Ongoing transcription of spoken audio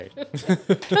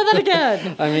Try that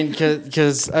again. I mean,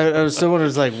 because I was so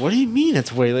wondering, like, what do you mean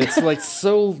it's way? It's like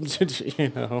so,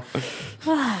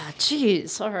 Ah,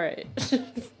 jeez. All right.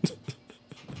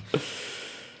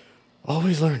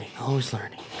 Always learning, always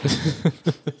learning.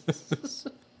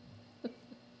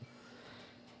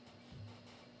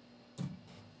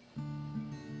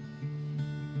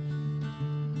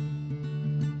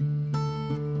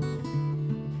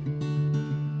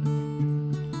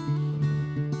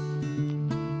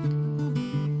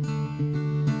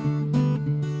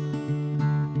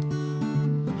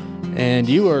 And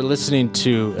you are listening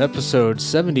to episode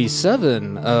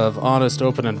 77 of Honest,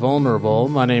 Open, and Vulnerable.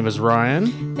 My name is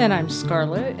Ryan. And I'm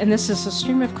Scarlett, and this is a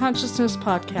Stream of Consciousness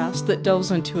podcast that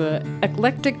delves into an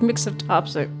eclectic mix of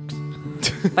topics. If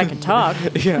I can talk.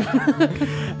 Yeah.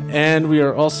 And we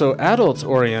are also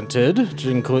adult-oriented, which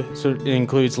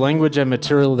includes language and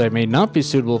material that may not be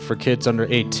suitable for kids under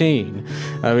 18.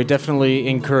 We definitely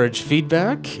encourage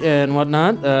feedback and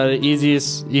whatnot. The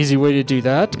easy way to do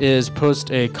that is post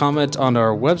a comment on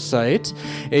our website,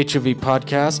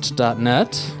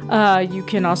 hovpodcast.net. You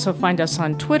can also find us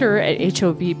on Twitter at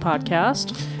HOV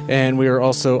And we are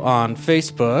also on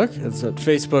Facebook. It's at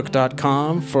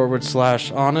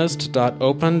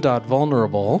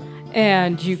facebook.com/honest.open.vulnerable.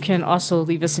 And you can also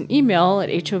leave us an email at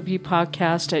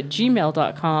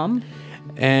hovpodcast@gmail.com.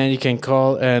 And you can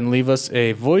call and leave us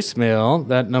a voicemail.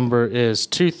 That number is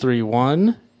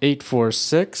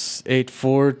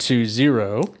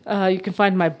 231-846-8420. You can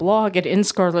find my blog at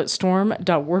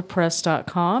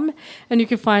inscarletstorm.wordpress.com. And you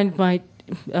can find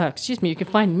you can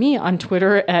find me on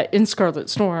Twitter at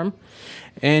inscarletstorm.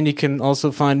 And you can also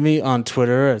find me on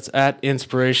Twitter. It's at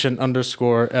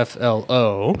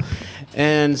inspiration_FLO.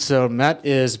 And so Matt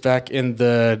is back in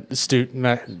the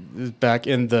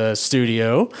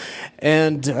studio,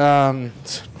 and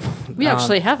we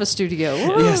actually have a studio.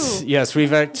 Woo! Yes, we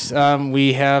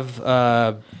have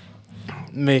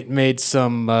made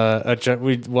some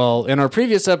in our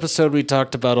previous episode we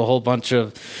talked about a whole bunch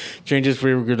of changes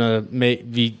we were gonna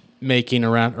be making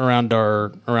around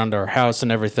our house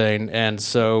and everything, and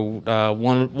so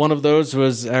one of those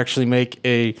was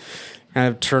actually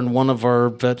turn one of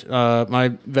our my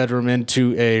bedroom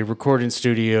into a recording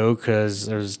studio, because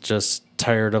I was just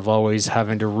tired of always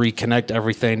having to reconnect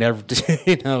everything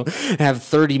have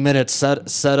 30 minutes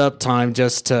set up time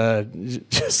just to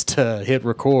hit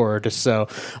record. So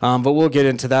but we'll get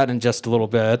into that in just a little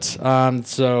bit.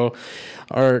 We'll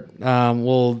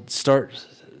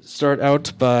start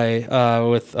out by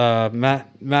with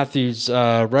Matthew's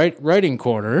writing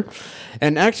corner,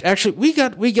 and actually we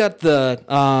got the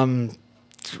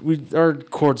our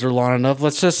chords are long enough.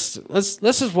 Let's just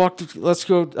walk. Let's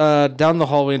go down the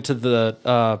hallway into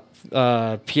the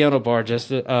piano bar.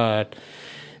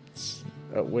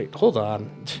 Wait, hold on.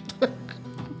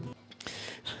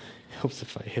 Helps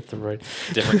if I hit the right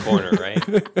different corner, right?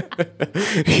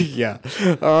 Yeah.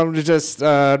 Just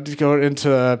go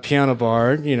into a piano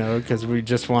bar, because we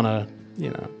just want to,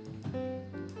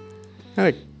 kind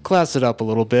of class it up a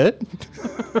little bit.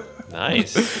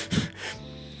 Nice.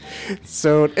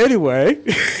 So anyway,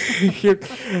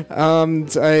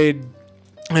 I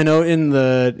know in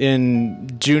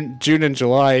June and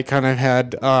July I kind of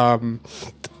had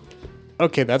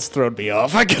okay, that's thrown me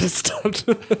off. I gotta stop.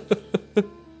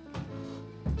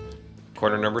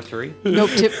 Corner number 3. No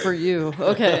tip for you.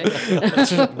 Okay.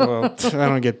 Well, I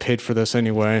don't get paid for this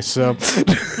anyway, so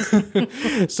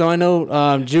so I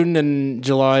know June and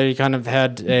July kind of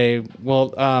had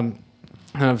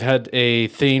a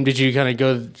theme. Did you kind of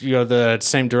go the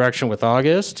same direction with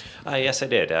August? Yes, I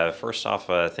did. First off,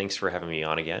 thanks for having me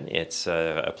on again. It's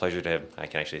a pleasure to, I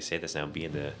can actually say this now, be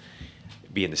in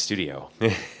the studio.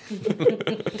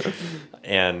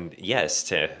 And yes,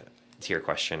 to your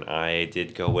question, I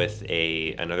did go with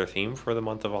another theme for the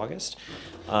month of August.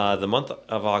 The month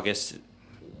of August,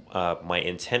 my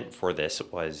intent for this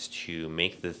was to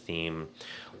make the theme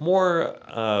more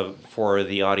for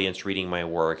the audience reading my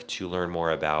work, to learn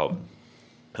more about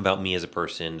me as a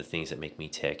person, the things that make me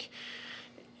tick,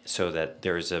 so that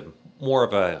there's more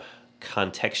of a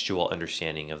contextual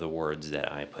understanding of the words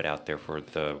that I put out there for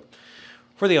the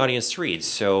audience to read.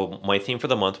 So my theme for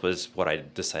the month was what I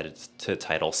decided to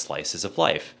title Slices of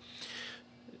Life.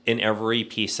 In every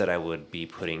piece that I would be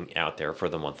putting out there for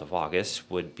the month of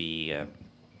August would be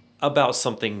about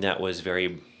something that was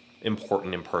very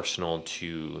important and personal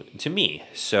to me.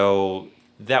 So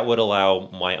that would allow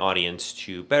my audience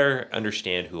to better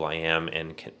understand who I am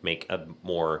and can make a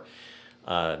more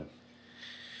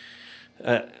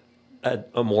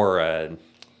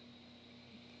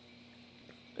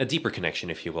a deeper connection,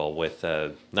 if you will, with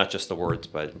not just the words,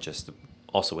 but just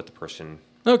also with the person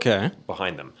Okay.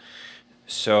 behind them.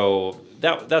 So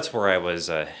that's where I was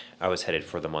headed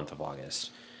for the month of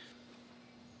August.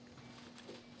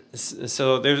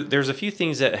 So there's a few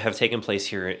things that have taken place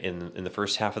here in the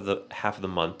first half of the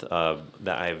month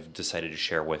that I've decided to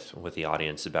share with the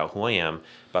audience about who I am,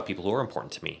 about people who are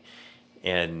important to me,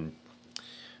 and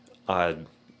I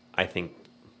think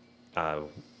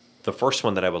the first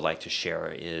one that I would like to share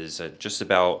is just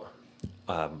about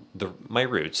my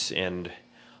roots, and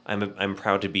I'm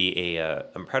proud to be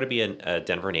a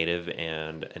Denver native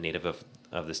and a native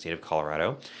of the state of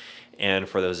Colorado. And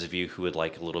for those of you who would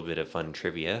like a little bit of fun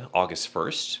trivia, August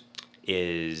 1st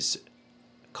is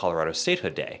Colorado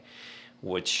Statehood Day,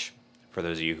 which, for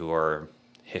those of you who are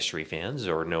history fans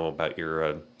or know about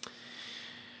your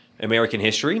American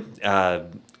history,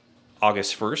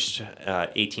 August 1st,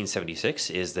 1876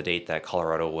 is the date that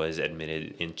Colorado was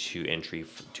admitted into entry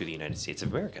to the United States of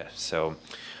America. So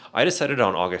I decided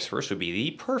on August 1st would be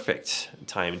the perfect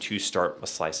time to start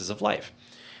Slices of Life,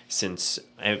 since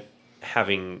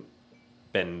having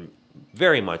been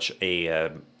very much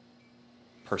a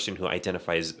person who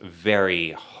identifies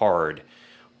very hard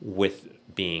with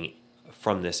being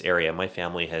from this area. My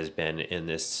family has been in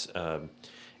this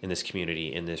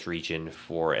community, in this region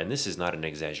for, and this is not an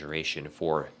exaggeration,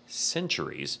 for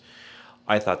centuries.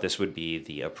 I thought this would be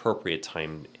the appropriate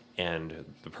time and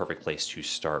the perfect place to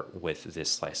start with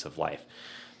this slice of life.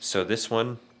 So this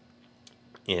one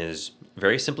is,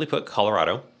 very simply put,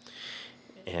 Colorado,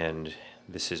 and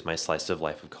this is my slice of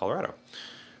life of Colorado.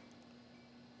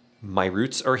 My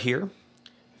roots are here,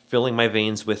 filling my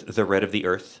veins with the red of the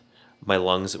earth, my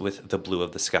lungs with the blue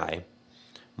of the sky,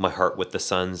 my heart with the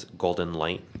sun's golden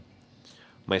light,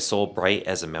 my soul bright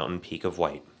as a mountain peak of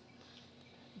white.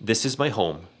 This is my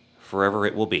home, forever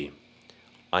it will be.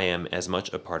 I am as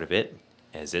much a part of it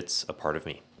as it's a part of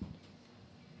me.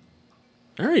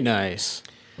 Very nice.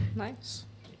 Nice.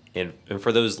 And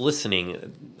for those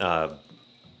listening,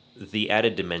 the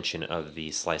added dimension of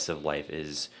the slice of life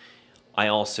is I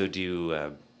also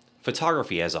do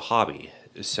photography as a hobby.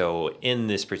 So in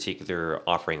this particular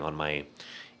offering on my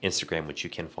Instagram, which you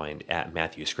can find at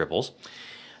Matthew Scribbles,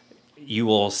 you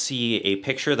will see a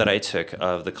picture that I took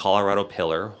of the Colorado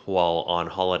Pillar while on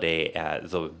holiday at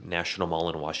the National Mall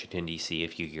in Washington, D.C. a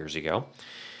few years ago.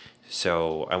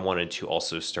 So I wanted to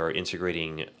also start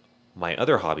integrating my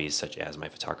other hobbies, such as my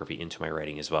photography, into my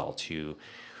writing as well, to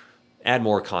add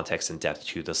more context and depth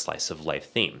to the slice of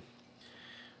life theme.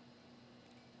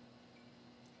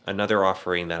 Another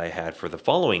offering that I had for the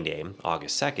following day,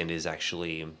 August 2nd, is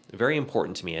actually very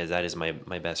important to me, as that is my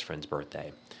best friend's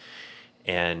birthday.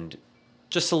 And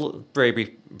just a very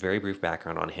brief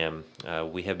background on him.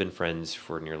 We have been friends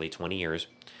for nearly 20 years,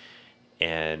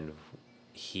 and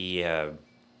he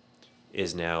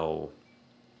is now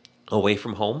away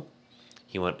from home.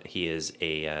 He is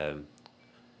a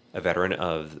veteran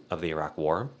of the Iraq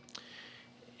War,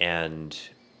 and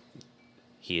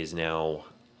he is now,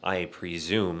 I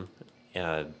presume,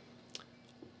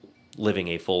 living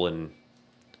a full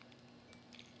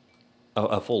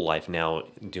life now,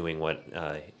 doing what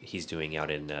he's doing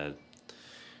out in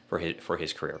for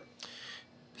his career.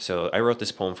 So I wrote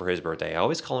this poem for his birthday. I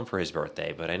always call him for his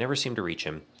birthday, but I never seem to reach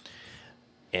him.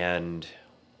 And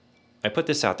I put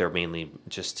this out there mainly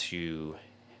just to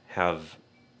have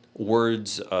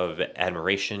words of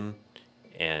admiration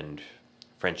and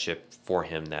friendship for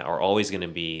him that are always going to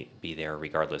be there,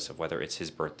 regardless of whether it's his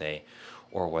birthday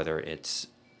or whether it's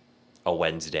a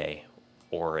Wednesday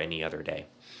or any other day.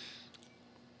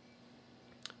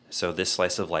 So this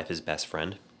slice of life is best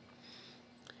friend.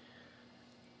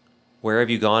 Where have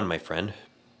you gone, my friend?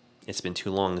 It's been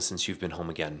too long since you've been home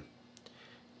again.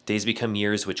 Days become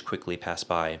years which quickly pass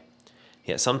by.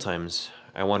 Yet sometimes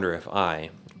I wonder if I,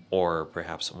 or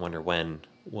perhaps wonder when,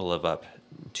 will live up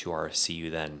to our see you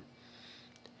then.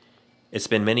 It's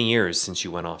been many years since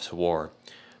you went off to war,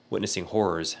 witnessing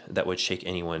horrors that would shake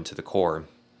anyone to the core.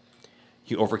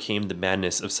 You overcame the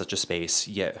madness of such a space,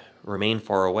 yet remain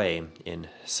far away in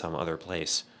some other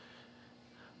place.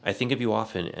 I think of you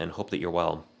often and hope that you're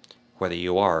well. Whether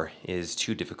you are is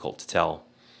too difficult to tell.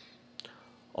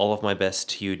 All of my best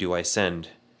to you do I send.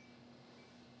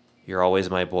 You're always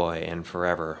my boy and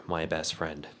forever my best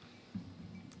friend.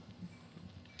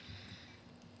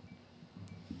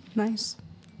 Nice.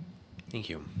 Thank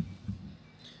you.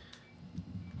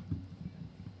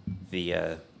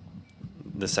 The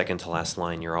second to last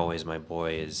line, "You're always my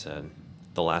boy," is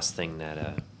the last thing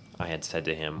that I had said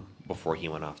to him before he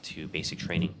went off to basic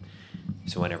training.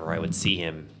 So whenever I would see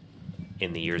him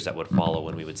in the years that would follow,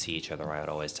 when we would see each other, I would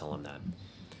always tell him that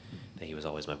he was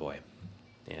always my boy.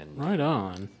 And Right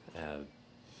on.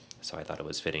 So I thought it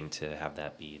was fitting to have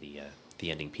that be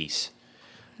the ending piece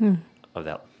of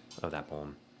that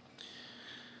poem.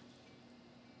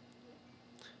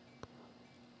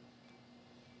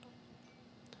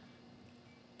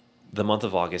 The month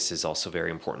of August is also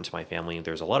very important to my family.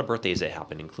 There's a lot of birthdays that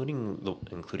happen,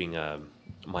 including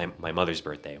my mother's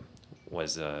birthday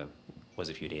was a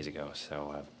few days ago.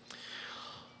 So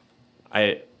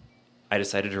I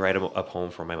decided to write a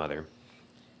poem for my mother,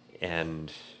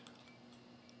 and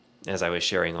as I was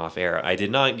sharing off air, I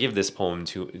did not give this poem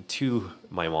to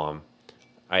my mom.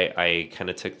 I kind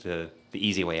of took the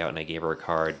easy way out and I gave her a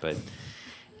card, but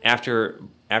after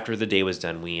the day was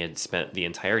done, we had spent the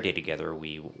entire day together.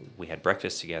 We had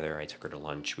breakfast together. I took her to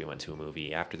lunch. We went to a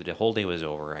movie. After the whole day was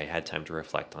over, I had time to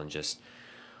reflect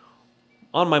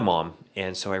on my mom,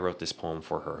 and so I wrote this poem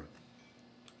for her.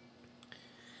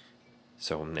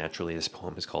 So naturally, this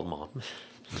poem is called Mom.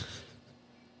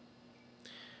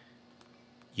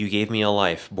 You gave me a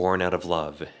life born out of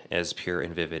love, as pure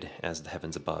and vivid as the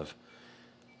heavens above.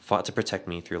 Fought to protect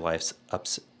me through life's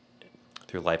ups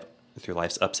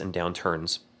and down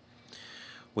turns.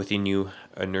 Within you,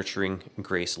 a nurturing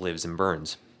grace lives and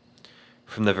burns.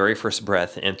 From the very first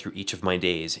breath and through each of my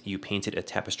days, you painted a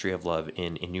tapestry of love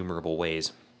in innumerable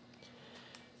ways.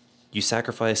 You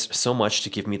sacrificed so much to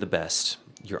give me the best.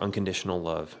 Your unconditional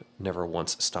love never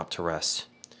once stopped to rest.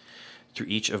 Through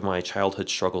each of my childhood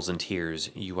struggles and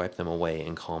tears, you wiped them away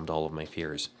and calmed all of my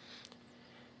fears.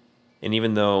 And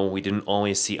even though we didn't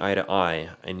always see eye to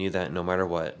eye, I knew that no matter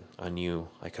what, on you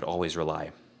I could always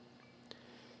rely.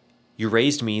 You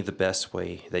raised me the best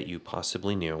way that you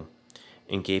possibly knew,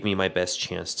 and gave me my best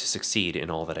chance to succeed in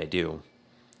all that I do.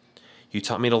 You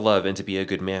taught me to love and to be a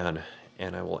good man,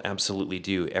 and I will absolutely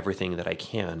do everything that I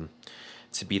can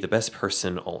to be the best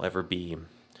person I'll ever be,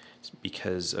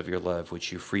 because of your love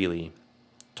which you freely,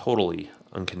 totally,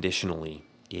 unconditionally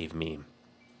gave me.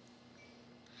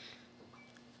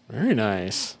 Very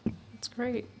nice. That's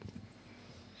great.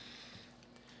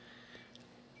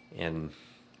 And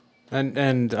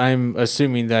I'm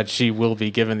assuming that she will be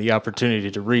given the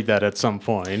opportunity to read that at some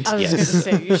point. I was Yes. going to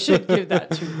say, you should give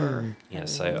that to her.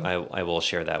 yes, I will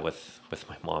share that with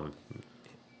my mom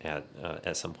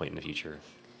at some point in the future.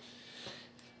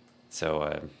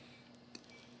 So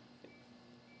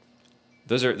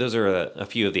those are a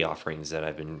few of the offerings that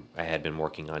I had been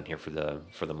working on here for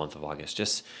the month of August.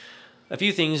 Just a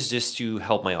few things just to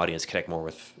help my audience connect more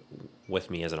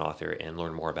with me as an author and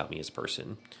learn more about me as a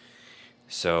person.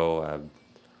 So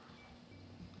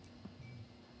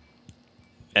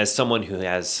as someone who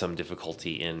has some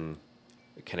difficulty in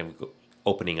kind of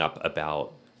opening up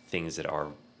about things that are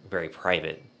very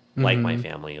private, like my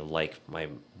family, like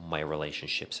my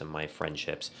relationships and my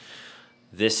friendships,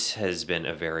 this has been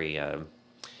a very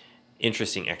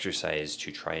interesting exercise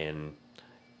to try and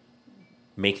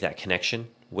make that connection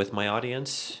with my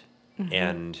audience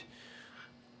and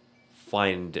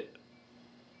find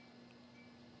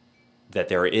that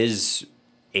there is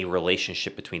a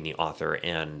relationship between the author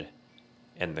and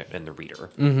the reader.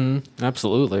 Mm-hmm.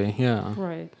 Absolutely. Yeah.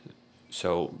 Right.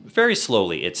 So very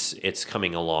slowly, it's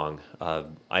coming along.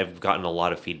 I've gotten a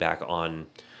lot of feedback on,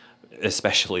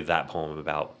 especially that poem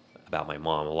about my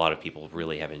mom. A lot of people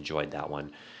really have enjoyed that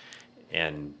one,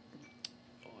 and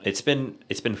it's been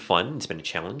fun. It's been a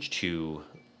challenge to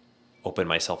open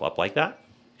myself up like that,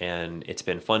 and it's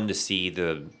been fun to see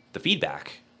the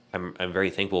feedback. I'm very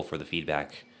thankful for the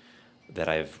feedback that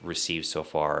I've received so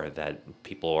far. That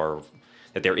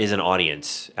there is an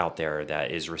audience out there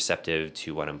that is receptive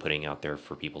to what I'm putting out there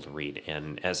for people to read.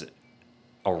 And as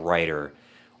a writer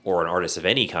or an artist of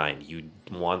any kind, you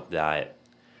want that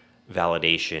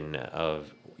validation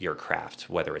of your craft,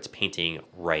 whether it's painting,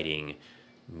 writing,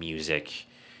 music.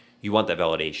 You want that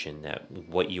validation that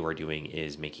what you are doing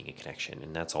is making a connection,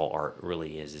 and that's all art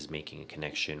really is making a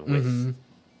connection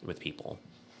with people.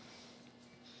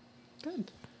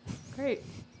 Good. Great.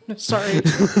 Sorry.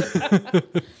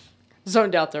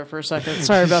 Zoned out there for a second.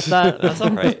 Sorry about that. That's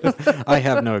all right. I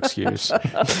have no excuse.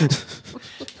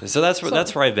 So that's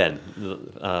where I've been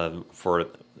for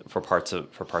parts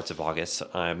of August.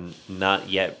 I'm not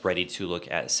yet ready to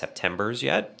look at September's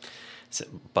yet,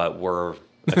 but we're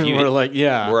a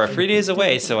few days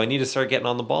away. So I need to start getting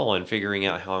on the ball and figuring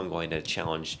out how I'm going to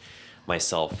challenge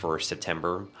myself for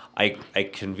September. I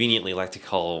conveniently like to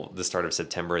call the start of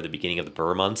September the beginning of the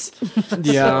Burr months.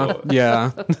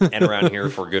 Yeah. And around here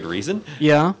for good reason.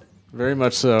 Yeah. Very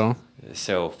much so.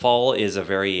 So fall is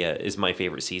is my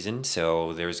favorite season.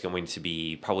 So there's going to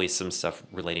be probably some stuff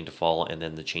relating to fall, and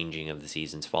then the changing of the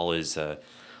seasons. Fall is a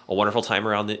wonderful time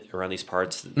around these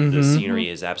parts. The scenery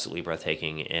is absolutely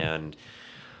breathtaking, and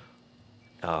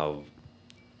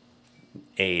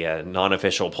a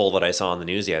non-official poll that I saw on the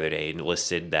news the other day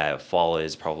listed that fall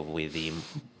is probably the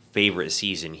favorite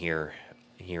season here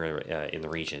in the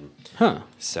region. Huh.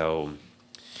 So,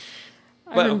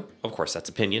 well, of course, that's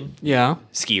opinion. Yeah.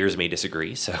 Skiers may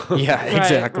disagree. So Yeah,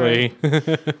 exactly.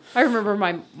 I remember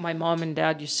my mom and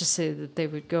dad used to say that they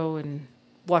would go and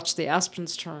watch the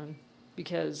aspens turn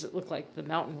because it looked like the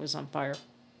mountain was on fire.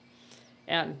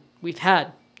 And we've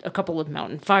had a couple of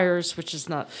mountain fires, which is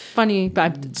not funny,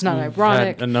 but it's not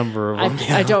ironic. Had a number of them.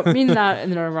 I don't mean that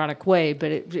in an ironic way,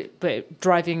 but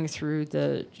driving through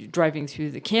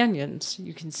the canyons,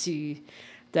 you can see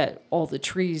that all the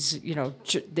trees,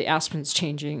 the aspens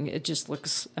changing. It just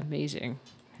looks amazing,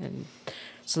 and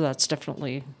so that's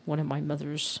definitely one of my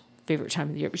mother's favorite time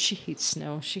of the year. But she hates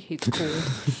snow. She hates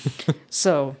cold.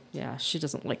 So yeah, she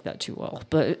doesn't like that too well.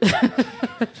 But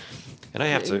and I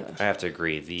have to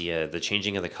agree. The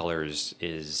changing of the colors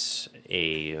is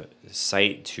a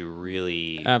sight to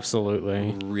really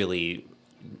Absolutely.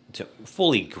 To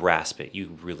fully grasp it.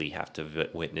 You really have to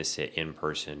witness it in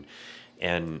person,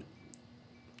 and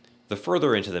the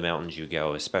further into the mountains you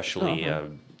go, especially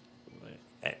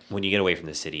when you get away from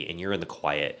the city and you're in the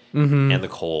quiet and the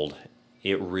cold,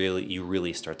 you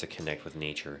really start to connect with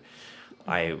nature.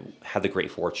 I had the great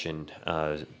fortune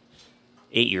 8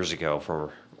 years ago,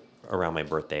 for around my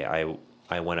birthday,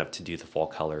 I went up to do the fall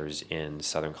colors in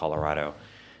southern Colorado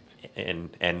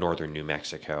and northern New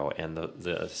Mexico, and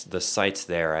the sights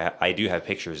there, I do have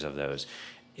pictures of those,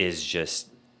 is just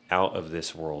out of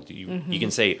this world. You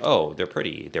can say, oh, they're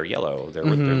pretty, they're yellow, they're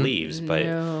leaves, but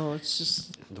no, it's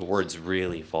just the words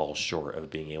really fall short of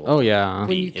being able to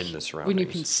be in the surroundings. when you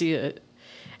can see it.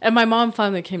 And my mom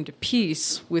finally came to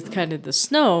peace with kind of the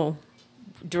snow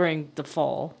during the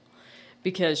fall,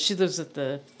 because she lives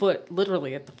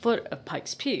literally at the foot of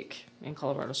Pikes Peak in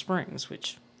Colorado Springs,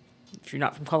 which, if you're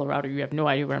not from Colorado, you have no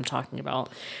idea what I'm talking about.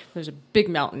 There's a big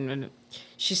mountain, and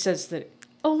she says that,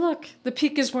 oh, look, the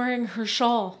peak is wearing her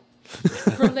shawl,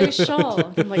 her lace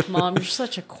shawl. I'm like, Mom, you're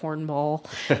such a cornball.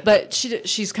 But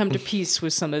she's come to peace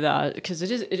with some of that, because it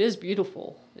is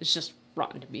beautiful. It's just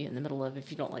rotten to be in the middle of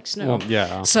if you don't like snow. Well,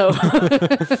 yeah. So,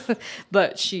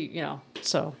 but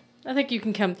so I think you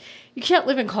can't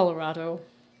live in Colorado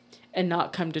and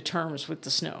not come to terms with the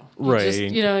snow. Right.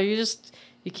 You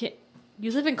can't.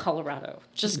 You live in Colorado.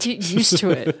 Just get used to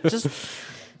it. Just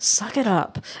suck it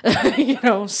up.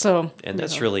 So. And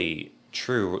that's really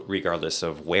true regardless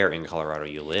of where in Colorado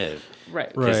you live. Right.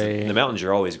 Because Right. the mountains,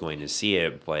 you're always going to see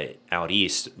it, but out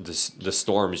east, the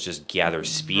storms just gather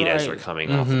speed as they're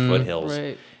coming off the foothills.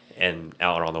 Right. And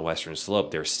out on the western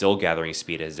slope, they're still gathering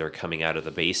speed as they're coming out of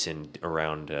the basin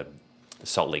around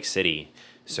Salt Lake City.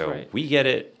 So we get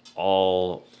it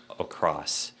all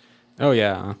across. Oh,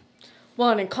 yeah. Well,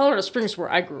 and in Colorado Springs,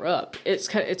 where I grew up,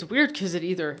 it's weird because it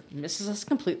either misses us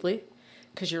completely,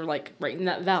 because you're like right in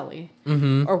that valley,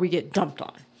 or we get dumped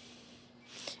on.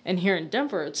 And here in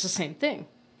Denver, it's the same thing.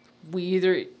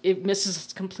 It misses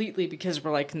us completely because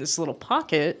we're like in this little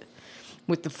pocket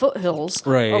with the foothills,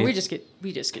 right? Or we just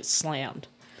get slammed.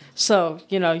 So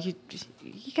you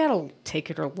gotta take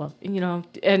it or love,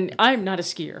 And I'm not a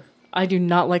skier. I do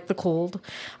not like the cold.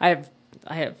 I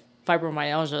have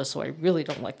fibromyalgia, so I really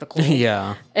don't like the cold.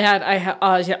 Yeah. And I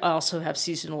also have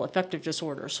seasonal affective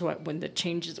disorder. So when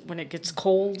it gets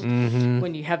cold,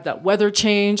 when you have that weather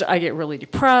change, I get really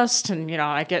depressed, and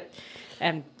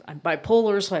I'm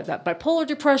bipolar, so I have that bipolar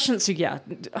depression. So yeah,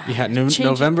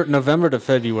 November to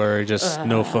February, just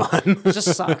no fun.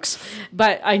 just sucks.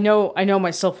 But I know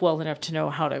myself well enough to know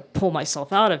how to pull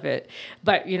myself out of it.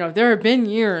 But there have been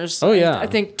years. Oh yeah. I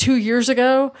think 2 years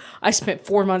ago, I spent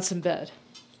 4 months in bed.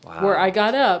 Wow. Where I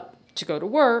got up to go to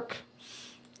work,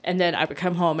 and then I would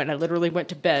come home, and I literally went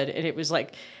to bed, and it was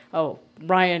like, oh,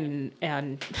 Ryan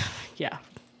and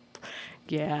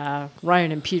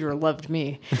Ryan and Peter loved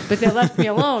me, but they left me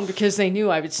alone because they knew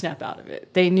I would snap out of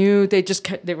it. They knew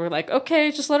they were like,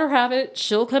 okay, just let her have it.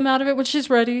 She'll come out of it when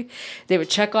she's ready. They would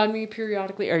check on me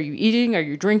periodically. Are you eating? Are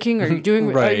you drinking? Are you doing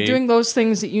Right. Are you doing those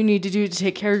things that you need to do to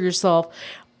take care of yourself?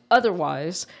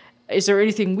 Otherwise, is there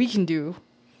anything we can do?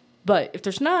 But if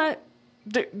there's not,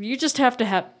 you just have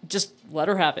to just let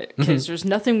her have it, because there's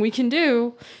nothing we can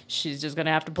do. She's just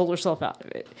gonna have to pull herself out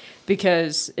of it,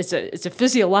 because it's a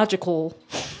physiological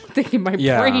thing in my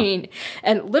brain.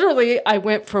 And literally, I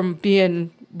went from being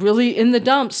really in the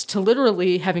dumps to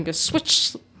literally having a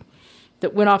switch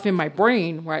that went off in my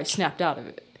brain where I snapped out of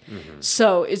it.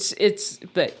 So it's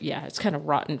kind of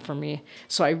rotten for me.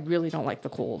 So I really don't like the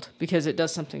cold, because it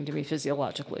does something to me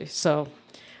physiologically. So,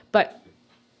 but.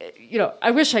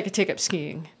 I wish I could take up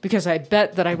skiing, because I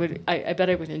bet that I would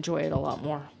enjoy it a lot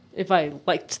more if I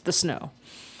liked the snow.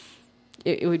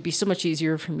 it would be so much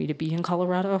easier for me to be in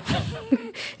Colorado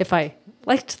if I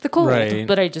liked the cold, Right.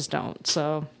 but I just don't.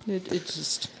 So it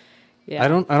just, yeah. I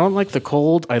don't like the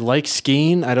cold. I like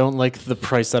skiing. I don't like the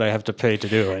price that I have to pay to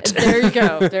do it. There you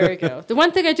go. There you go. The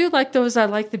one thing I do like, though, is I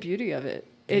like the beauty of it.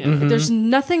 There's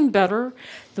nothing better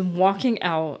than walking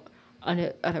out on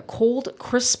a cold,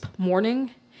 crisp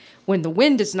morning when the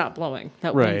wind is not blowing.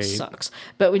 That Right. wind sucks.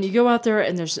 But when you go out there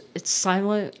and it's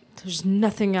silent, there's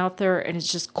nothing out there, and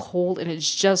it's just cold, and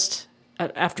it's just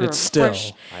after It's still.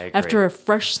 I agree. after a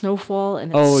fresh snowfall,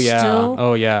 and it's Oh yeah. still.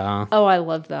 Oh yeah. Oh, I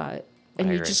love that. And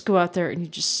I you agree. just go out there and you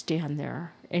just stand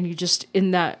there, and you just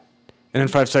in that. And then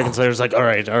 5 seconds later, it's like, all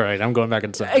right, I'm going back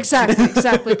inside.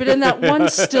 Exactly. But in that one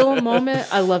still moment,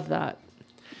 I love that.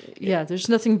 Yeah, there's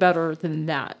nothing better than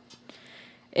that.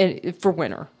 And for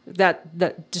winter,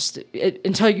 that just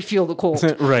until you feel the cold.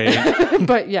 Right.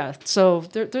 But yeah, so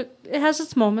there, it has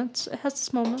its moments. It has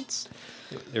its moments.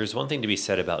 There's one thing to be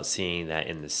said about seeing that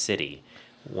in the city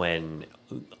when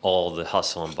all the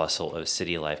hustle and bustle of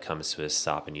city life comes to a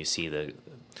stop and you see the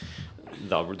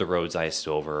roads iced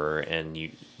over and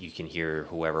you can hear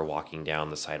whoever walking down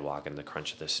the sidewalk and the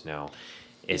crunch of the snow.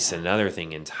 It's another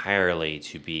thing entirely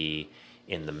to be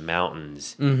in the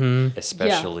mountains,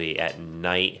 especially at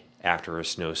night after a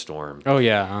snowstorm. Oh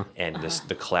yeah. And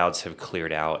the clouds have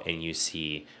cleared out and you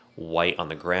see white on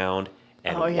the ground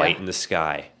and Oh, yeah. white in the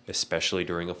sky, especially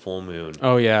during a full moon.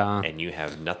 Oh yeah. And you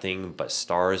have nothing but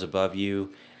stars above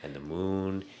you and the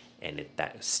moon and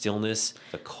that stillness,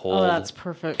 the cold, Oh, that's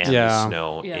perfect. and Yeah. the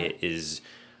snow. Yeah. It is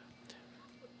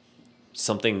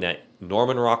something that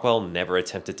Norman Rockwell never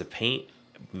attempted to paint,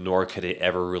 nor could it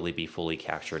ever really be fully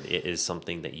captured. It is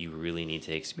something that you really need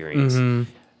to experience.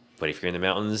 But if you're in the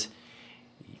mountains,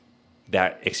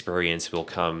 that experience will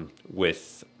come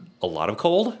with a lot of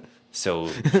cold. So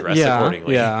dress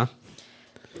accordingly. Yeah.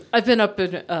 I've been up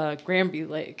in Granby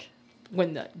Lake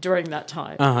during that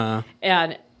time. Uh-huh.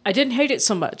 And I didn't hate it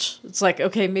so much. It's like,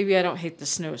 okay, maybe I don't hate the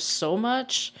snow so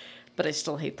much, but I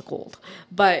still hate the cold.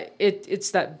 But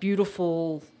it's that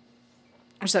beautiful,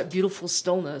 there's that beautiful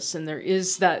stillness, and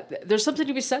there's something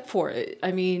to be said for it.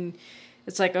 I mean,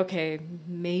 it's like, okay,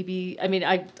 maybe, I mean,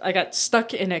 I got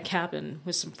stuck in a cabin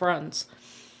with some friends.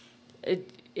 I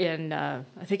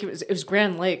think it was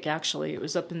Grand Lake, actually. It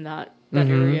was up in that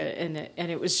area,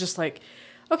 and it was just like,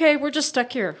 okay, we're just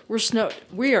stuck here.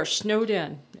 We are snowed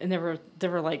in, and there were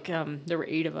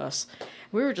 8 of us.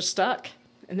 We were just stuck,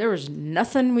 and there was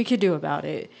nothing we could do about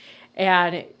it.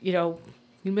 And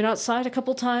we went outside a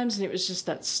couple times, and it was just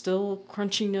that still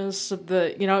crunchiness of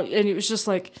and it was just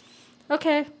like,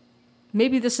 okay,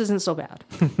 maybe this isn't so bad.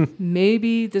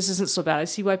 Maybe this isn't so bad. I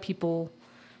see why people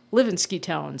live in ski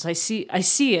towns. I see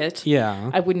it.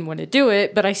 Yeah. I wouldn't want to do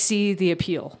it, but I see the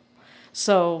appeal.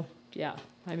 So, yeah,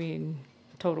 I mean,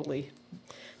 totally.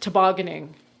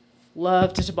 Tobogganing.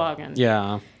 Love to toboggan.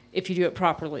 Yeah. If you do it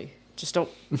properly. Just don't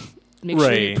make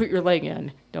sure you Right. put your leg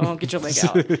in. Don't get your leg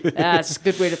out. That's a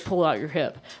good way to pull out your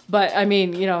hip. But, I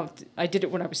mean, I did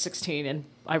it when I was 16, and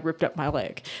I ripped up my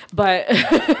leg. But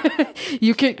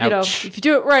you can, Ouch. if you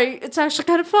do it right, it's actually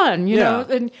kind of fun, you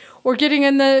know. Or getting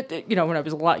in when I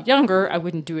was a lot younger, I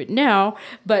wouldn't do it now.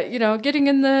 But getting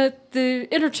in the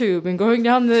inner tube and going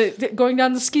down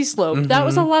the ski slope, that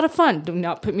was a lot of fun. Do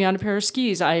not put me on a pair of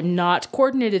skis. I am not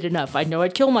coordinated enough. I know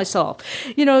I'd kill myself,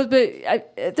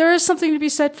 But there is something to be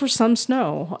said for some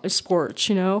snow sports.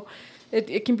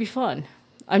 It can be fun.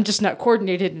 I'm just not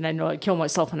coordinated, and I know I'd kill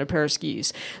myself on a pair of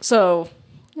skis. So,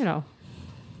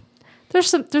 there's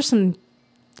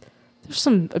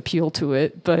some appeal to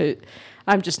it, but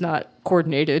I'm just not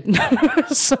coordinated,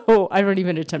 so I don't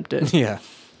even attempt it. Yeah.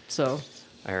 So,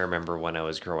 I remember when I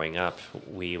was growing up,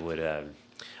 we would,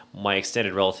 my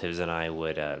extended relatives and I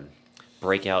would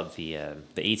break out the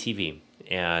ATV,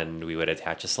 and we would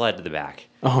attach a sled to the back.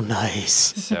 Oh, nice.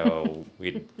 So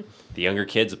the younger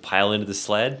kids would pile into the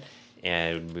sled,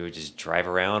 and we would just drive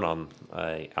around on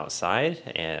outside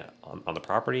and on the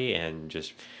property, and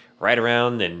just ride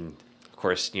around. And of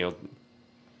course,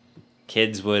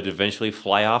 kids would eventually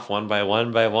fly off one by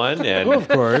one, and Of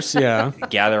course, yeah.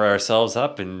 gather ourselves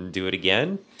up and do it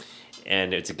again.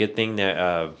 And it's a good thing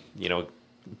that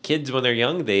kids, when they're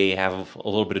young, they have a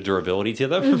little bit of durability to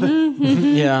them.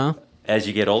 Yeah. As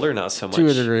you get older, not so much. To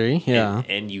a degree, yeah.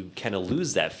 And you kind of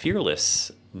lose that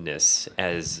fearlessness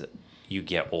as you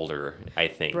get older, I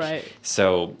think. Right.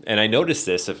 So, and I noticed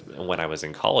this when I was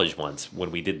in college once, when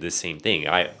we did the same thing.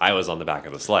 I was on the back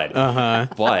of the sled. Uh-huh.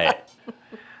 But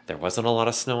there wasn't a lot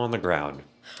of snow on the ground.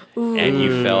 And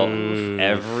you felt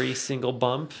every single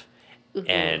bump.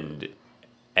 And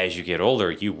as you get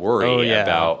older, you worry Oh, yeah.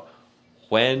 about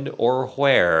when or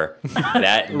where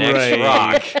that next Right.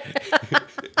 rock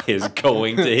is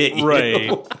going to hit you.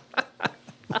 Right.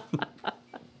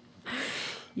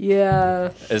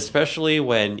 Yeah. Especially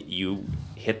when you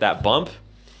hit that bump,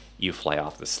 you fly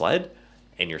off the sled,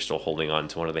 and you're still holding on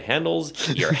to one of the handles.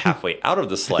 You're halfway out of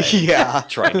the sled, Yeah.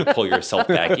 trying to pull yourself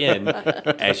back in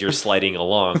as you're sliding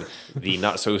along the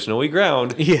not so snowy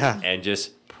ground, Yeah. and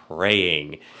just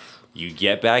praying you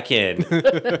get back in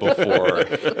before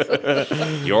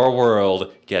your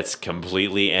world gets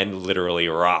completely and literally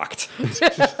rocked.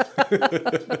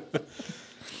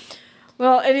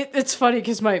 Well, and it's funny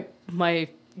because my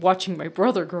watching my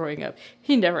brother growing up,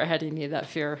 he never had any of that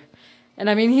fear. And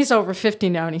I mean, he's over 50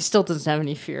 now, and he still doesn't have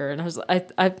any fear. And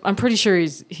I'm pretty sure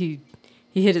he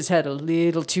hit his head a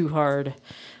little too hard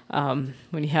when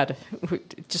he had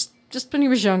just when he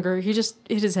was younger. He just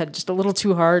hit his head just a little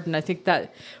too hard. And I think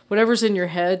that whatever's in your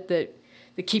head that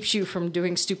keeps you from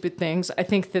doing stupid things, I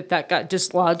think that got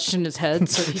dislodged in his head,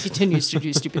 so he continues to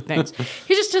do stupid things.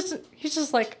 He just doesn't. He's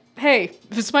just like, hey,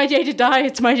 if it's my day to die,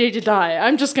 it's my day to die.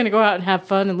 I'm just gonna go out and have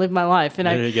fun and live my life. And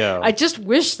There you go. I just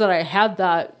wish that I had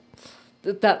that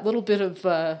little bit of.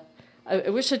 I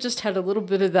wish I just had a little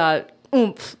bit of that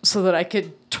oomph so that I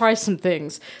could try some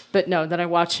things. But no, then I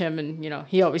watch him, and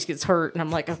he always gets hurt, and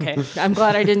I'm like, okay, I'm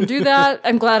glad I didn't do that.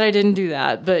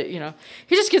 But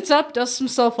he just gets up, dusts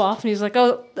himself off, and he's like,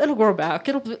 oh, it'll grow back.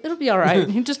 It'll be all right.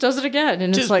 And he just does it again,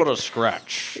 and Just it's like, put a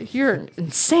scratch. you're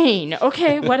insane.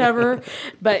 Okay, whatever.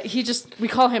 But we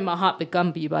call him Mahatma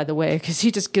Gumby, by the way, because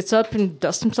he just gets up and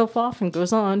dusts himself off and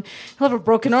goes on. He'll have a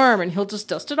broken arm, and he'll just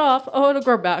dust it off. Oh, it'll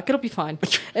grow back. It'll be fine.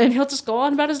 And he'll just go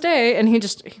on about his day, and he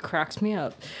cracks me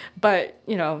up. But,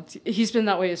 he's been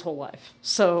that way his whole life.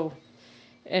 So,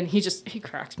 and he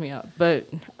cracks me up. But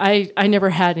I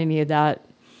never had any of that.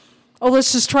 Oh,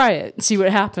 let's just try it and see what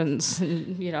happens.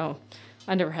 And,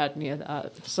 I never had any of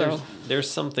that. So There's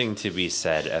something to be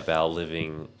said about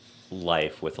living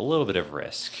life with a little bit of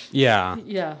risk. Yeah.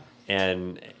 yeah.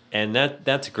 And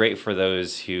that's great for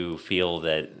those who feel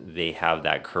that they have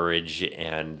that courage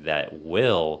and that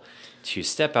will to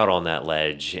step out on that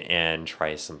ledge and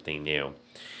try something new.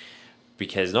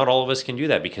 Because not all of us can do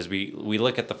that, because we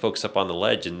look at the folks up on the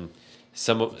ledge, and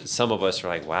some of us are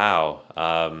like, wow,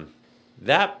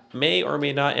 that may or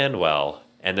may not end well.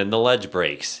 And then the ledge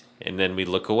breaks, and then we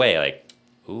look away like,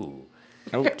 ooh.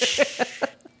 Ouch.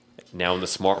 Now in the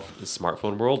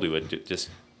smartphone world, we would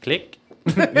just click,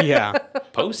 Yeah.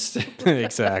 post.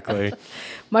 Exactly.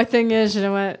 My thing is, you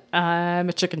know what? I'm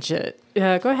a chicken shit.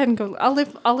 Yeah, go ahead and go. I'll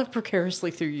live precariously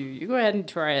through you. You go ahead and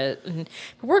try it, and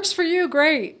if it works for you,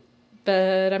 great.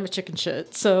 But I'm a chicken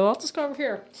shit, so I'll just go over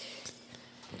here.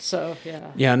 So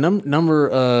yeah. Yeah, number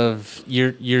of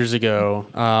years ago,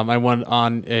 I went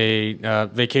on a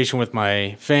vacation with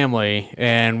my family,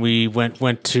 and we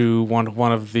went to one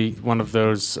of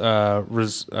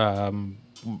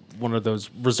those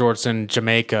resorts in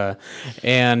Jamaica,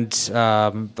 and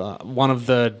one of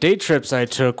the day trips I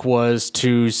took was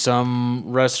to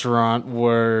some restaurant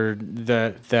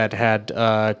that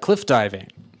had cliff diving,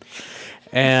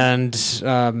 and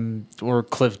or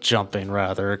cliff jumping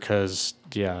rather, because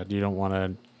you don't want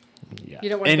to. Yeah. You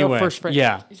don't want to go first, Frank.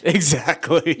 Yeah,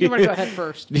 exactly. You want to go head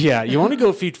first. Yeah, you want to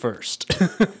go feet first.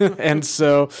 And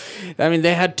so, I mean,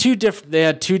 they had two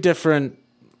different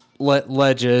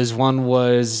ledges. One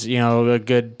was, a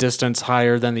good distance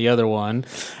higher than the other one,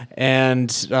 and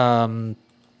there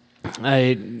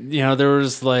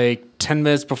was like 10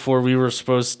 minutes before we were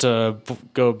supposed to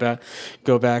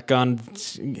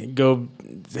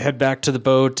head back to the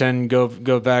boat and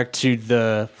go back to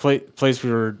the place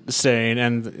we were staying,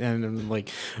 and I'm like,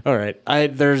 all right,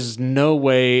 there's no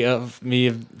way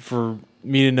for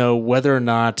me to know whether or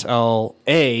not I'll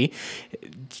be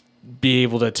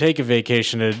able to take a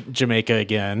vacation to Jamaica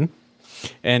again,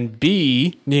 and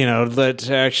B, let's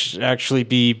actually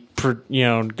be,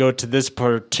 go to this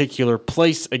particular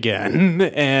place again,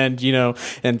 and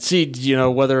and see,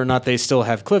 whether or not they still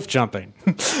have cliff jumping,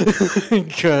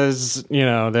 because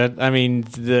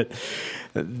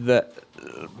that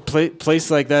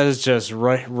place like that is just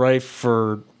rife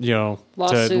for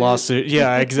lawsuit.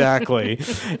 Yeah, exactly.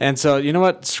 And so, you know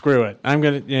what? Screw it. I'm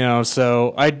gonna,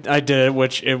 so I did it,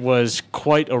 which it was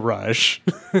quite a rush.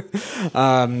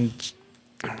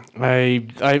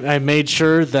 I made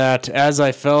sure that as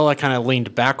I fell, I kind of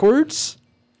leaned backwards.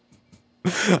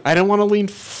 I don't want to lean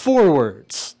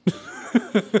forwards.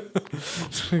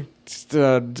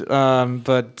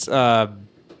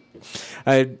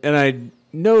 I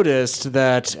noticed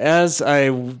that as I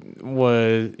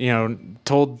was,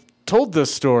 told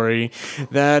this story,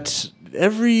 that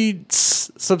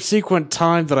subsequent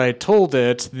time that I told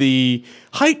it, the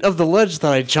height of the ledge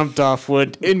that I jumped off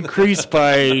would increase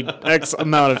by X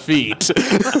amount of feet.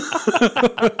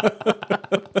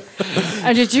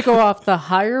 And did you go off the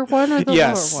higher one or the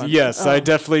lower one? Yes, I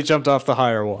definitely jumped off the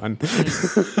higher one.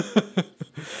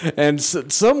 And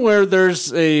somewhere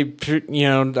there's I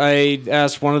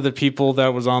asked one of the people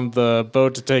that was on the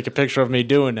boat to take a picture of me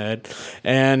doing it,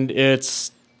 and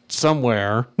it's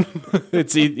somewhere.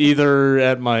 It's either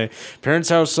at my parents'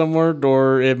 house somewhere,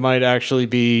 or it might actually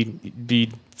be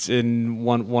in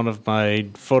one of my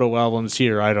photo albums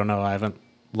here. I don't know. I haven't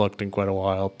looked in quite a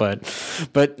while, but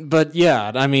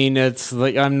yeah. I mean, it's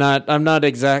like I'm not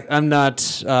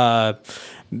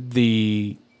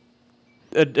the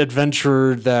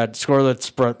adventurer that Scarlett's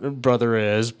brother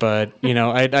is, but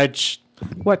I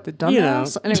what, the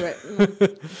dumbass? Anyway.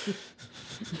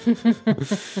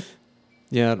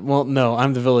 Yeah, well, no,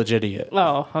 I'm the village idiot.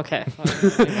 Oh, okay.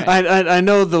 I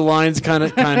know the lines kind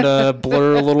of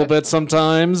blur a little bit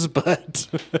sometimes, but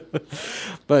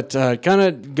kind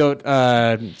of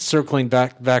go circling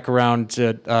back around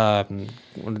to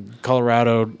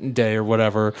Colorado Day or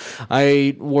whatever.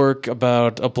 I work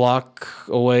about a block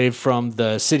away from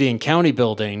the city and county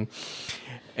building.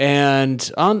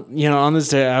 And on this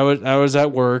day, I was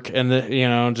at work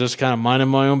and just kind of minding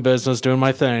my own business, doing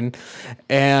my thing,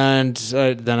 and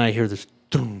then I hear this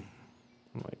doom.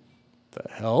 I'm like, the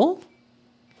hell?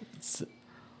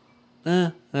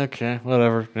 Okay,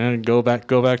 whatever. And go back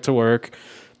to work.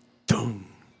 Doom.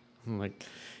 I'm like,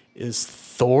 is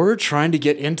Thor trying to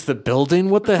get into the building?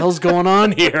 What the hell's going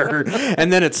on here?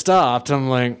 And then it stopped. I'm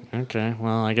like, okay,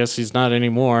 well, I guess he's not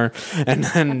anymore. And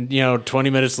then 20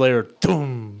 minutes later,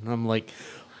 doom. I'm like,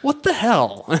 what the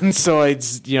hell? And so I'd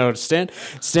stand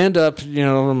up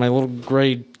in my little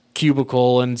gray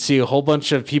cubicle and see a whole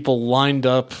bunch of people lined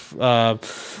up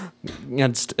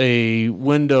against a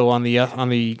window on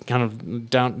the kind of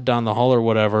down the hall or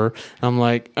whatever. I'm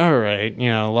like, all right,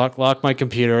 lock my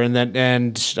computer, and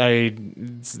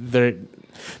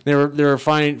they were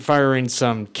firing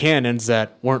some cannons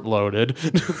that weren't loaded,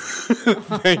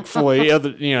 thankfully.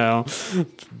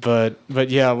 But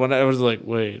yeah, when I was like,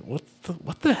 wait, what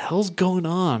the hell's going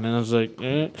on? And I was like,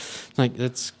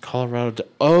 it's Colorado.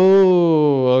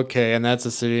 Oh, okay, and that's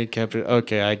a city capital.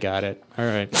 Okay, I got it. All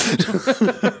right.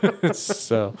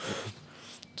 So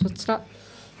it's not.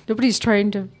 Nobody's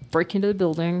trying to break into the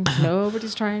building.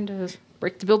 Nobody's trying to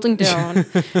break the building down.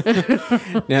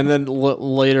 And then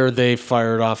later they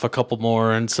fired off a couple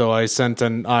more, and so I sent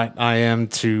an IM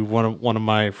to one of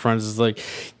my friends. Is like,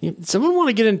 someone want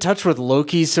to get in touch with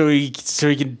Loki so he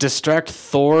can distract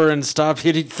Thor and stop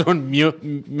throwing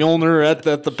Mjolnir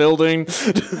at the building.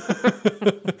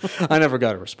 I never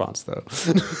got a response though.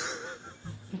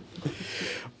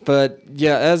 But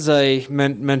yeah, as I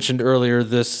mentioned earlier,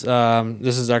 this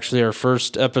is actually our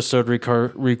first episode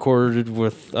recorded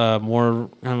with more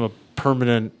kind of a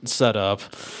permanent setup.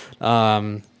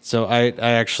 So I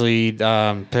actually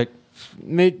got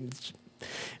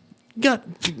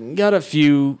a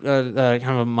few kind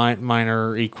of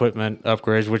minor equipment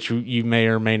upgrades, which you may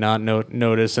or may not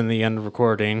notice in the end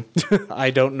recording. I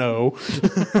don't know,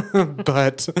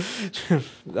 but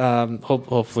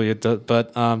hopefully it does.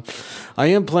 But I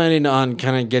am planning on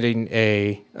kind of getting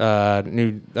a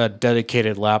new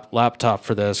dedicated laptop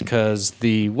for this, because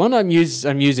the one I'm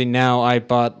using now I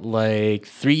bought like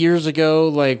 3 years ago,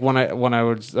 like when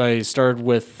I started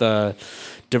with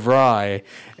DeVry.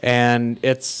 And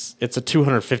it's a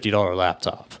 $250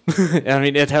 laptop. I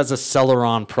mean, it has a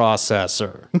Celeron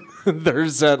processor.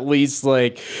 There's at least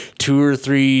like 2 or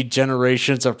 3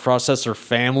 generations of processor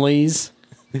families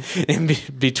in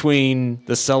between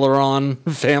the Celeron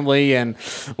family and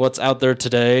what's out there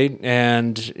today.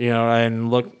 And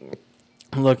I'm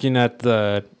looking at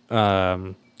the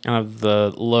kind of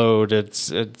the load.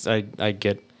 I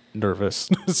get nervous.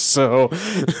 So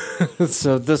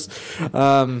this.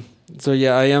 So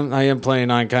yeah, I am planning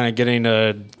on kind of getting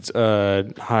a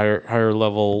higher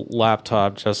level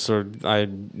laptop, just so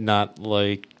I'm not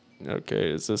like,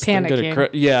 okay, is this thing gonna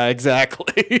crash? Yeah,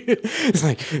 exactly. It's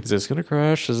like, is this gonna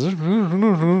crash? Is it?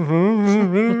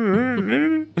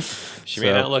 She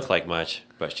may not look like much,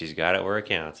 but she's got it where it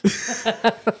counts.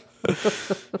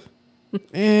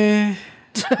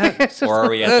 Or are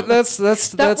we at that's works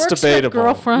debatable. With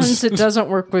girlfriends, it doesn't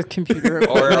work with computer.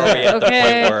 Or are we at the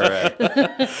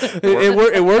point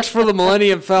where it works for the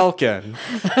Millennium Falcon,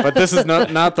 but this is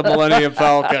not the Millennium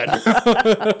Falcon.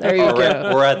 There you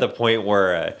go. We're at the point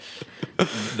where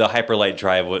the Hyperlight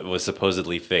drive was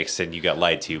supposedly fixed, and you got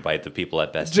lied to by the people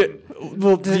at Best.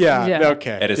 Well, Yeah.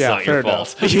 okay. And it's yeah, not your fair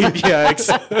fault. enough. Yeah,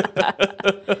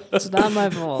 It's not my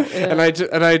fault. Yeah. and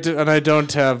I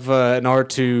don't have an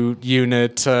R2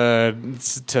 unit to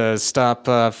stop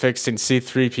fixing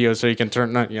C3PO so you can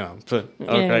turn. But okay,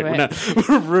 Anyway.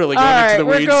 we're really All going right, into the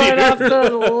we're weeds going here. off the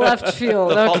left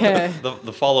field. Okay.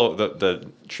 The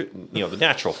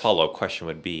natural follow up question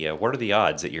would be, what are the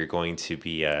odds that you're going to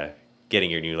be getting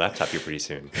your new laptop here pretty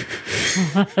soon?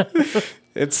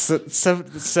 It's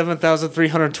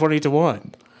 7,320 to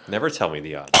 1. Never tell me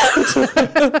the odds.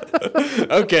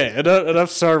 Okay, enough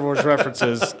Star Wars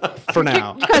references for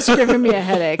now. You guys are giving me a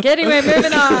headache. Anyway,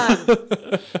 moving on.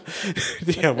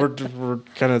 Yeah, we're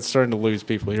kind of starting to lose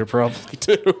people here probably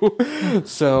too.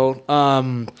 So,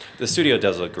 The studio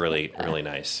does look really, really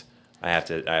nice. I have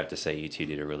to say, you two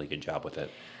did a really good job with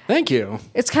it. thank you.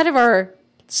 It's kind of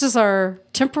this is our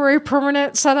temporary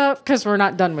permanent setup because we're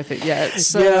not done with it yet.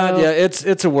 So Yeah,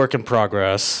 it's a work in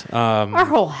progress. our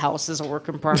whole house is a work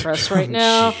in progress right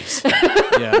now.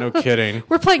 Yeah, no kidding.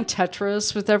 We're playing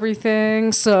Tetris with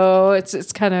everything, so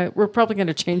it's kind of we're probably going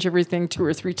to change everything 2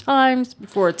 or 3 times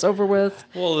before it's over with.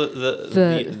 Well,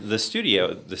 the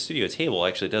studio table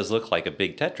actually does look like a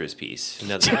big Tetris piece.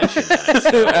 Now that you mention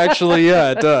that. Actually,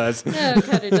 yeah, it does. Yeah, it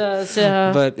kind of does.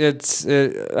 Yeah. But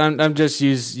I'm just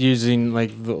using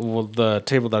like the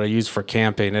table that I use for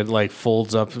camping. It like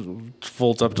folds up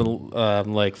to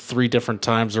like 3 different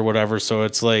times or whatever. So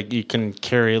it's like you can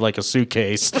carry like a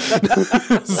suitcase.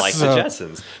 Like So- the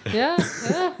Jetsons. Yeah.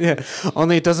 Yeah,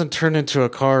 only it doesn't turn into a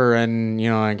car, and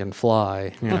I can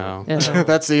fly. Yeah.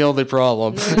 That's the only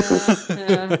problem.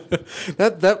 Yeah.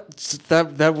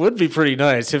 That would be pretty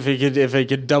nice if it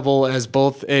could double as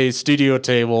both a studio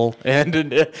table and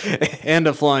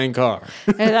a flying car.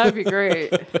 Hey, that would be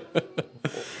great.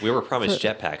 We were promised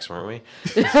jetpacks, weren't we?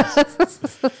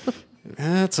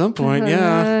 At some point,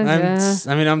 yeah.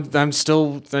 Yeah. I'm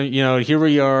still, here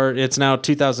we are. It's now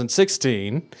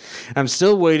 2016. I'm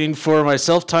still waiting for my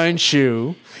self-tying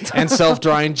shoe and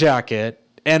self-drying jacket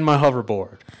and my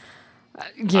hoverboard.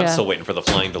 Yeah. I'm still waiting for the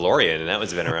flying DeLorean, and that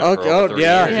was been around for Oh, over 30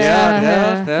 yeah, years. yeah.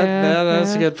 Yeah,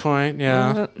 That's a yeah. good point.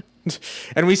 Yeah,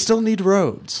 and we still need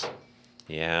roads.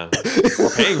 Yeah. We're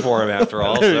paying for them after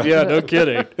all. So. Yeah, no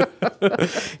kidding.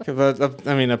 But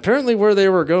apparently where they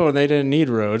were going, they didn't need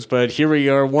roads. But here we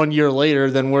are, 1 year later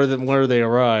than where they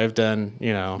arrived, and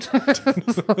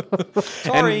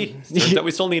Sorry. Turns out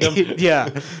we still need them. yeah.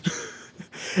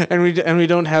 And we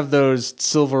don't have those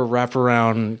silver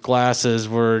wraparound glasses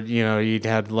where you'd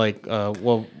had like I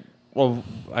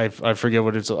forget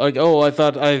what it's like. Oh, I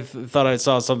thought I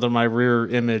saw something in my rear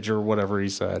image or whatever he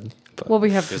said. But. Well, we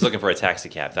He have. was looking for a taxi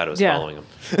cab. Thought it was Yeah. following him.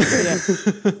 Yeah.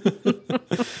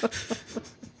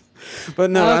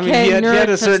 But no, Okay, he had a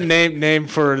nerd certain name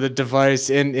for the device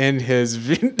in his.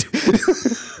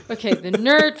 Okay, the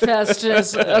Nerd Fest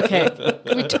is okay.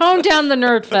 We toned down the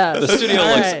Nerd Fest. The studio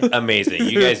All looks right. amazing.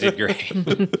 You guys did great.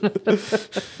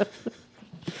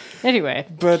 Anyway,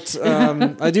 But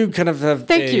I do kind of have.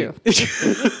 thank you.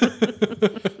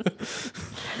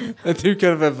 I do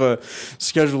kind of have a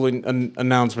scheduling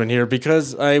announcement here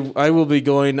because I will be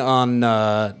going on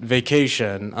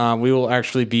vacation. We will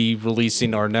actually be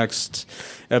releasing our next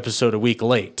episode a week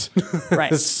late.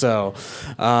 Right. So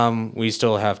we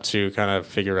still have to kind of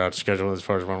figure out schedule as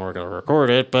far as when we're going to record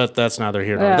it, but that's neither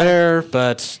here nor Yeah. there.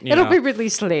 But It'll be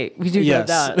released late. We do know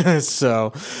that. yes.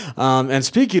 So, and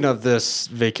speaking of this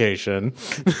vacation,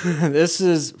 this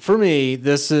is for me.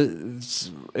 This is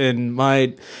in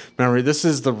my memory. This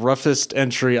is the roughest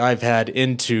entry I've had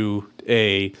into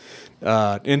a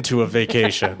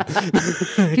vacation.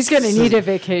 He's going to need a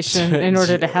vacation in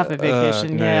order to have a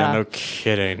vacation. Man, Yeah. no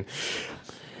kidding.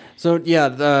 So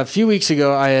a few weeks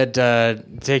ago, I had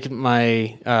taken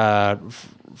my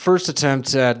first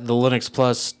attempt at the Linux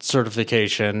Plus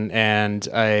certification, and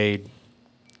I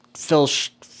fell.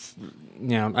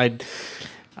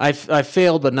 I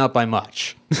failed, but not by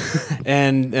much.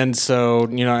 and so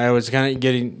I was kind of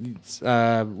getting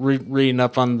reading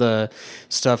up on the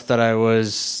stuff that I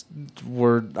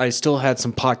still had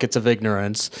some pockets of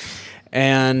ignorance,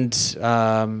 and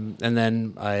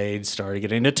then I started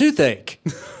getting a toothache,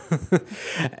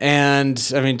 and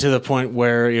to the point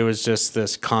where it was just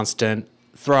this constant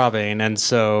throbbing, and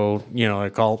so I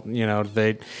called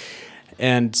they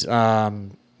and.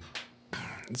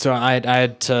 So I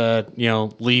had to,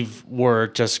 leave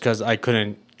work just because I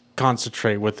couldn't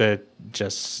concentrate with it,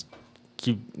 just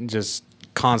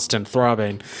constant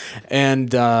throbbing. And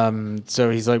so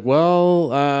he's like, well,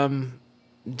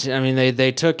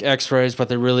 they took x-rays, but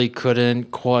they really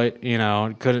couldn't quite,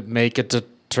 couldn't make it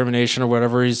termination or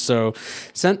whatever. So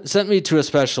sent me to a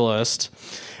specialist,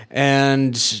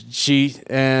 and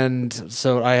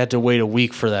so I had to wait a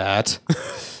week for that.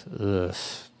 Ugh.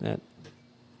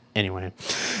 Anyway,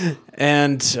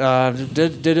 and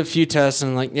did a few tests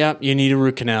and like, yeah, you need a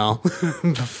root canal.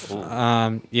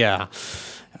 Yeah.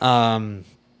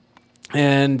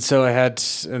 And so I had,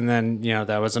 and then,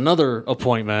 that was another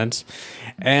appointment.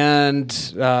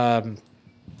 And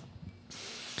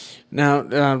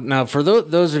now for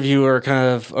those of you who are kind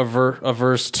of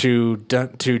averse to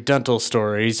dental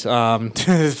stories,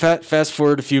 fast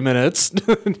forward a few minutes.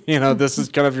 This is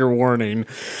kind of your warning.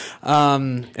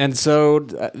 And so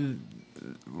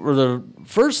for the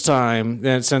first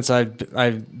time since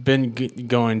I've been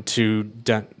going to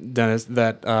dentist,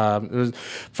 that it was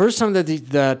first time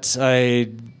that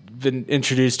I've been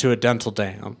introduced to a dental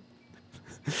dam.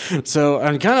 So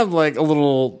I'm kind of like a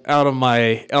little out of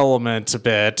my element a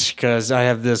bit because I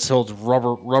have this whole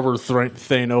rubber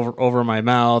thing over my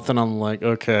mouth, and I'm like,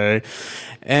 okay.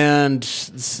 And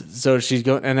so she's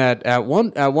going, and at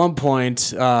one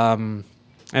point, and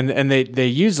they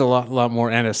use a lot more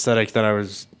anesthetic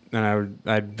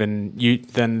I'd been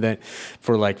than that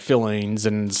for like fillings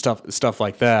and stuff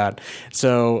like that.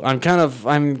 So I'm kind of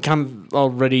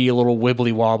already a little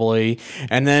wibbly wobbly,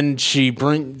 and then she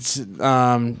moves the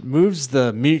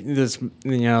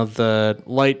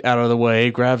light out of the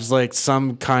way, grabs like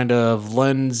some kind of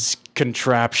lens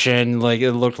contraption, like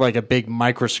it looked like a big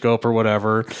microscope or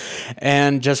whatever,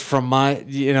 and just from my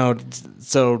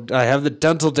so I have the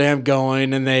dental dam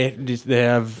going, and they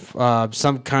have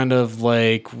some kind of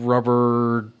like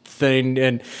rubber thing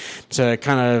and to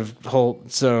kind of hold,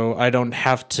 so I don't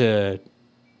have to,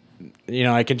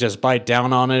 I can just bite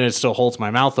down on it. It still holds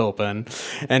my mouth open.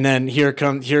 And then here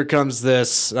comes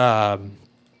this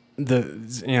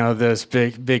this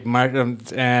big mic,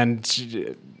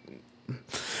 and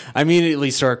I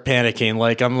immediately start panicking.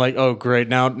 Like, I'm like, oh great,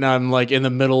 now I'm like in the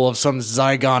middle of some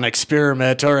Zygon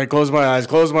experiment. All right, close my eyes.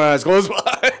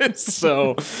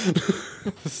 So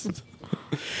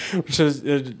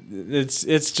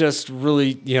it's just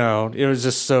really, it was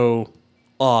just so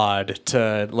odd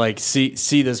to like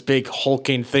see this big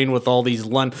hulking thing with all these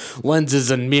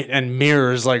lenses and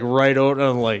mirrors like right over.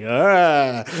 I'm like,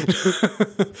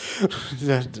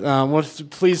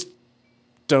 please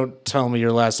don't tell me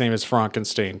your last name is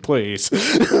Frankenstein, please.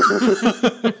 Because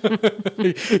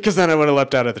then I would have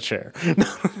leapt out of the chair.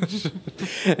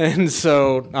 And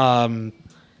so I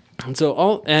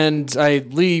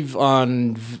leave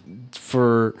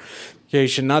for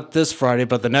vacation, not this Friday,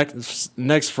 but the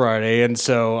next Friday. And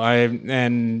so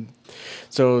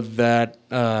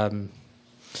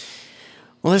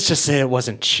let's just say it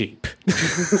wasn't cheap.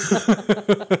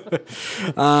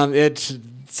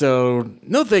 So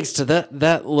no thanks to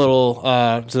that little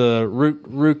to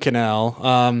root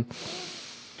canal.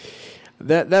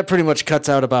 That pretty much cuts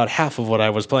out about half of what I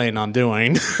was planning on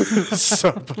doing.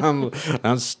 So, but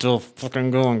I'm still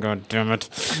fucking going. God damn it!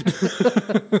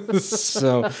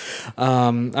 So,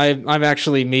 I'm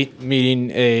actually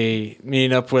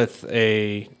meeting up with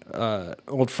a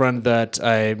old friend that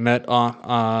I met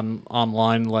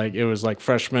online. Like it was like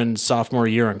freshman, sophomore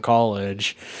year in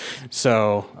college.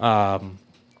 So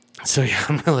yeah,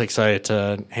 I'm really excited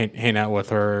to hang out with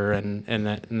her and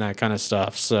that kind of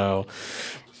stuff. So.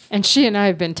 And she and I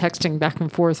have been texting back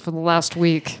and forth for the last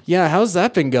week. Yeah, how's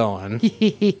that been going?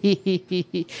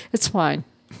 It's fine.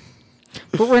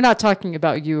 But we're not talking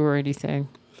about you or anything.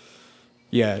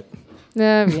 Yet.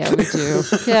 Yeah, we do.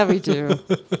 Yeah, we do.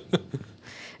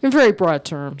 In very broad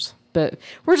terms. But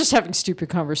we're just having stupid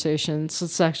conversations.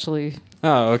 It's actually...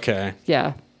 Oh, okay.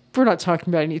 Yeah. We're not talking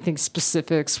about anything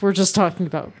specifics. We're just talking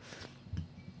about...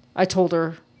 I told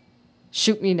her,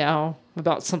 shoot me now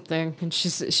about something, and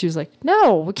she was like,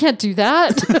 no, we can't do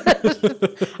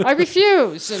that. I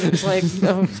refuse. And it was like,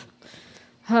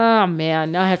 oh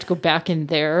man, now I have to go back in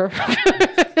there.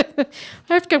 I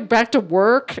have to go back to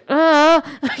work.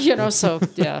 So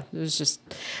yeah, it was just,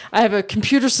 I have a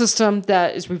computer system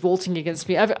that is revolting against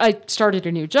me. I started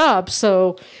a new job,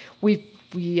 so we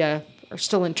are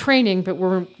still in training, but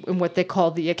we're in what they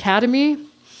call the academy,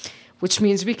 which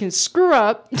means we can screw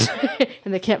up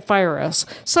and they can't fire us.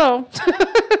 So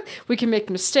we can make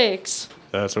mistakes.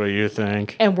 That's what you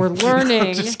think. And we're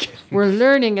learning. We're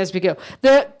learning as we go.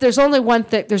 There's only one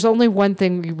thing. There's only one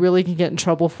thing we really can get in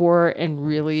trouble for and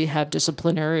really have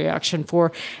disciplinary action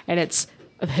for, and it's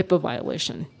a HIPAA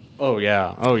violation. Oh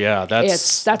yeah.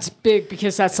 That's big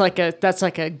because that's like a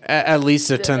at least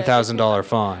a $10,000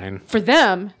 fine for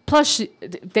them. Plus,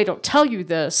 they don't tell you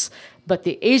this, But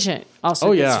the agent also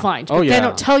Oh, gets yeah. fined. Oh, But yeah. they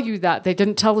don't tell you that. They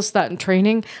didn't tell us that in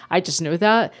training. I just know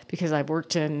that because I've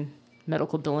worked in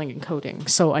medical billing and coding,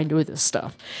 so I know this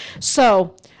stuff.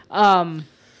 So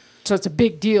it's a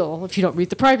big deal if you don't read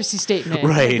the privacy statement at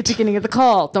Right. the beginning of the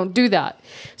call. Don't do that.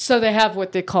 So they have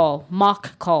what they call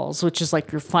mock calls, which is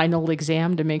like your final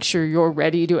exam to make sure you're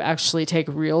ready to actually take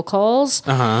real calls.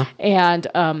 And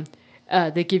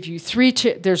they give you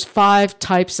there's 5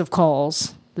 types of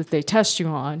calls that they test you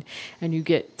on, and you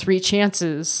get 3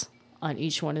 chances on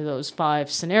each one of those 5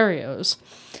 scenarios.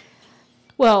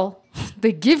 Well,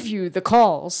 they give you the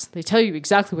calls. They tell you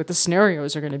exactly what the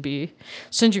scenarios are going to be,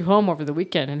 send you home over the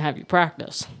weekend and have you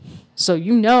practice. So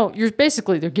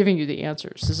they're giving you the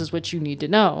answers. This is what you need to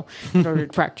know in order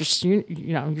to practice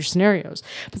your scenarios.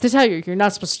 But they tell you you're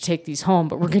not supposed to take these home,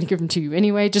 but we're going to give them to you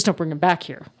anyway. Just don't bring them back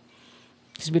here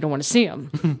because we don't want to see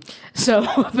them.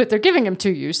 But they're giving them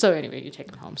to you. So anyway, you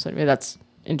take them home. So anyway, that's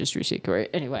industry secret. Right?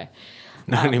 Anyway.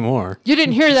 Not anymore. You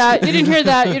didn't hear that. You didn't hear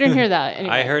that. You didn't hear that.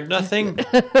 Anyway. I heard nothing.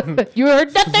 You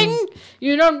heard nothing.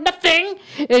 You know nothing.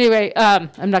 Anyway, I'm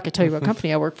not gonna tell you what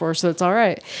company I work for, so it's all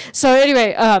right. So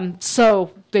anyway, so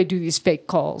they do these fake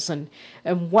calls, and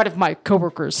one of my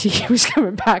coworkers, he was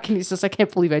coming back, and he says, "I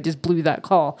can't believe I just blew that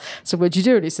call." So what'd you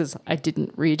do? And he says, "I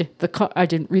didn't read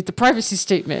the privacy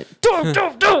statement."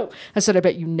 Do. I said, "I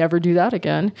bet you never do that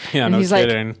again." Yeah, and no he's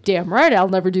kidding. like, "Damn right, I'll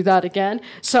never do that again."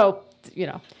 So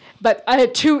But I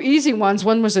had 2 easy ones.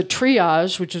 One was a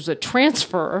triage, which was a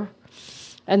transfer.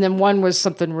 And then one was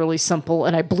something really simple.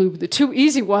 And I blew the 2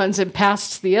 easy ones and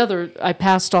passed I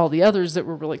passed all the others that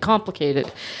were really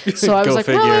complicated. So I was Go like,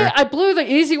 figure. really? I blew the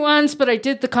easy ones, but I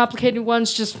did the complicated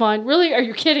ones just fine. Really? Are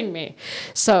you kidding me?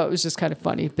 So it was just kind of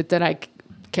funny. But then I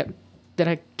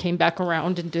came back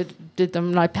around and did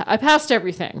them. And I passed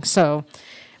everything. So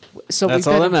That's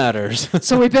all that matters.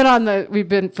 So we've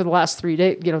been for the last 3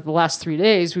 days, the last 3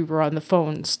 days we were on the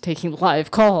phones taking live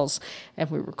calls,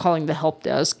 and we were calling the help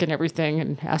desk and everything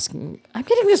and asking, I'm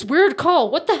getting this weird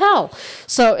call. What the hell?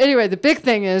 So anyway, the big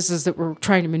thing is that we're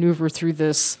trying to maneuver through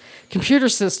this computer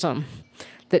system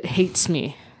that hates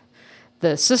me.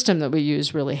 The system that we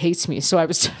use really hates me. So I've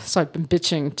been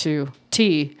bitching to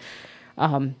T,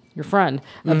 your friend,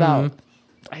 about,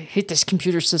 I hate this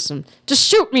computer system. Just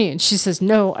shoot me. And she says,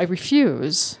 no, I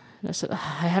refuse. And I said, I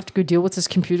have to go deal with this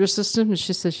computer system? And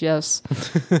she says, yes.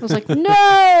 I was like,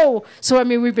 no. So,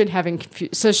 we've been having,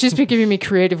 so she's been giving me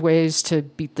creative ways to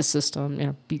beat the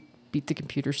system, beat the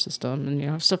computer system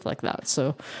and, stuff like that.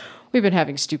 So we've been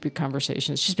having stupid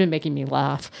conversations. She's been making me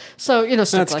laugh. So,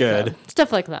 stuff That's like good. that.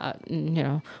 Stuff like that.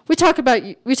 And, we talk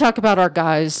about our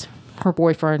guys, her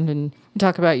boyfriend, and we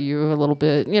talk about you a little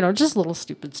bit, just little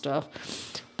stupid stuff.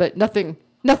 But nothing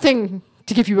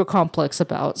to give you a complex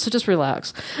about. So just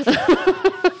relax.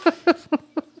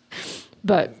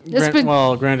 But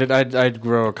it's granted, I'd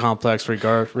grow a complex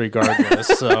regardless.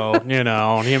 So you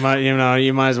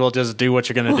might as well just do what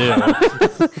you're gonna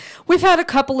do. We've had a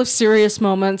couple of serious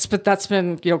moments, but that's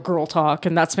been girl talk,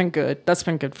 and that's been good. That's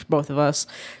been good for both of us,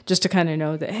 just to kind of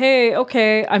know that, hey,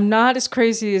 okay, I'm not as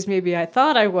crazy as maybe I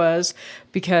thought I was,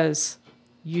 because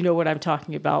you know what I'm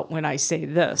talking about when I say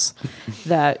this,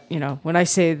 that, when I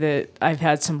say that I've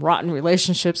had some rotten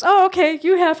relationships. Oh, okay.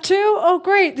 You have too? Oh,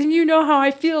 great. Then you know how I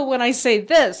feel when I say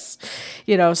this,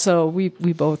 so we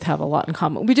both have a lot in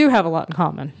common. We do have a lot in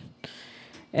common.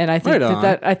 And I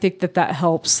think that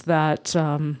helps that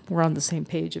we're on the same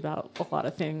page about a lot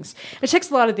of things. It takes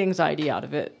a lot of the anxiety out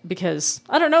of it, because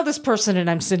I don't know this person and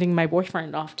I'm sending my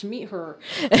boyfriend off to meet her.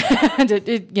 And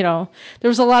there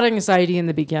was a lot of anxiety in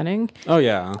the beginning. Oh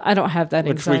yeah, I don't have that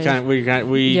anxiety. Which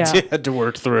we had to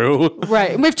work through.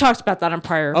 Right, and we've talked about that on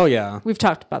prior. Oh yeah, we've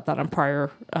talked about that on prior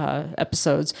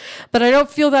episodes. But I don't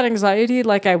feel that anxiety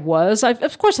like I was.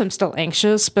 Of course, I'm still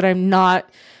anxious, but I'm not.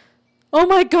 Oh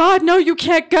my God, no, you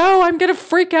can't go. I'm going to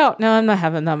freak out. No, I'm not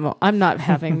having that. I'm not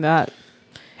having that.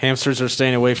 Hamsters are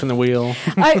staying away from the wheel.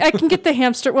 I can get the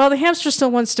hamster. Well, the hamster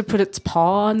still wants to put its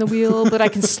paw on the wheel, but I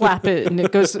can slap it and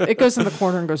it goes in the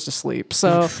corner and goes to sleep.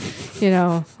 So,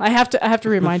 I have to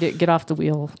remind it, get off the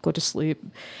wheel, go to sleep.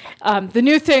 The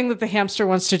new thing that the hamster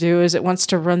wants to do is it wants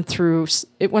to run through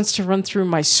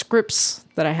my scripts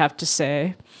that I have to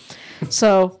say.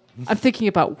 So I'm thinking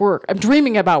about work. I'm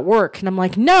dreaming about work, and I'm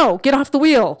like, no, get off the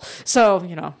wheel. So,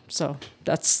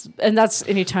 that's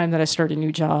any time that I start a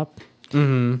new job.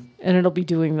 Mm-hmm. And it'll be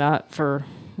doing that for,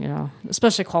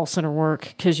 especially call center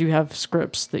work, because you have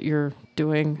scripts that you're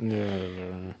doing.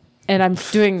 Yeah. And I'm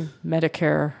doing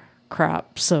Medicare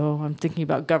crap. So I'm thinking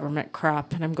about government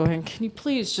crap, and I'm going, can you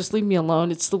please just leave me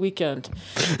alone? It's the weekend.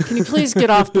 Can you please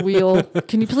get off the wheel?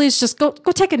 Can you please just go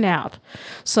take a nap?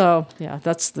 So yeah,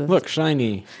 that's the Look,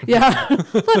 shiny. yeah.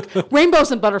 Look,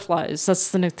 rainbows and butterflies.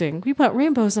 That's the new thing. We want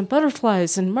rainbows and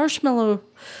butterflies and marshmallow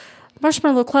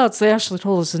clouds. They actually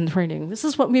told us in training. This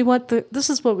is what we want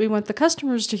the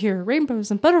customers to hear. Rainbows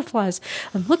and butterflies.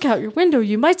 And look out your window,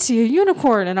 you might see a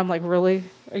unicorn. And I'm like, really?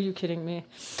 Are you kidding me?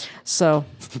 So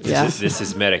yeah. This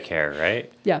is Medicare, right?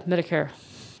 Yeah, Medicare.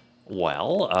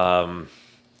 Well,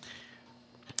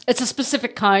 It's a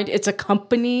specific kind. It's a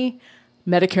company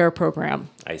Medicare program.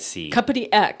 I see.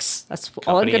 Company X. That's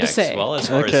all I'm Company going to X. say. Well, as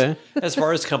far Okay. as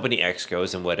far as Company X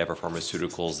goes and whatever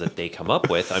pharmaceuticals that they come up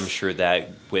with, I'm sure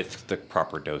that with the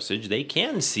proper dosage, they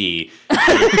can see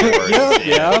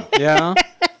Yeah.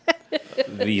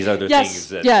 these other Yes, things.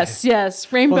 That,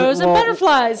 yes. Rainbows and Well,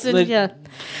 butterflies. And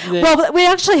well, we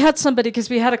actually had somebody, because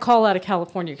we had a call out of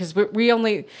California, because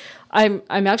I'm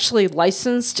actually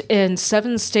licensed in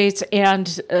 7 states and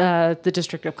the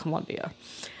District of Columbia,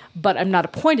 but I'm not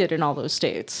appointed in all those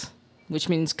states, which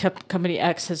means Company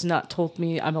X has not told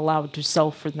me I'm allowed to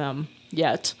sell for them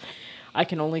yet. I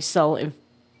can only sell in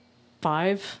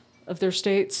 5 of their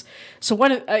states. So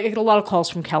I get a lot of calls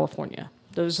from California.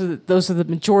 Those are the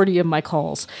majority of my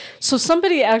calls. So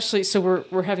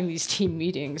we're having these team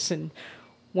meetings, and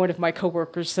one of my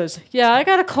coworkers says, "Yeah, I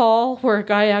got a call where a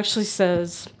guy actually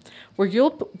says,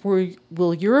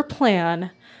 will your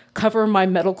plan cover my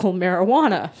medical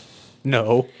marijuana?"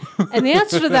 No. And the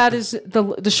answer to that is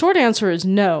the short answer is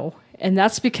no, and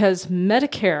that's because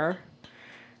Medicare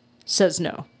says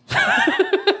no.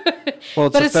 Well,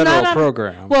 it's But a it's federal not on-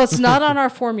 program. Well, it's not on our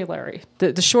formulary.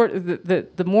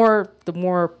 The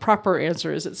more proper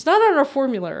answer is it's not on our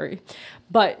formulary.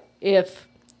 But if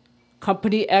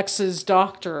Company X's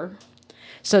doctor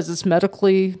says it's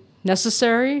medically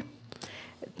necessary,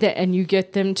 and you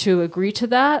get them to agree to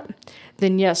that,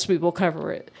 then yes, we will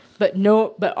cover it. But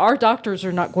our doctors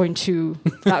are not going to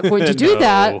do No.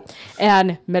 that,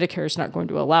 and Medicare is not going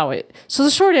to allow it. So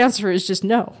the short answer is just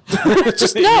no.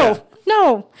 Just no.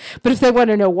 No. But if they want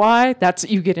to know why,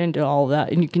 you get into all of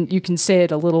that, and you can say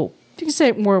it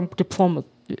more diplomatically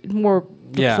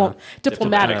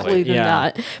than Yeah.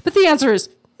 that. But the answer is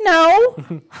no.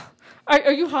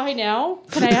 Are you high now?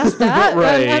 Can I ask that?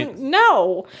 Right.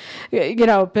 No. But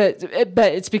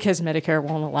it's because Medicare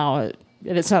won't allow it.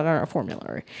 And it's not on our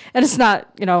formulary. And it's not,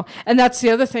 and that's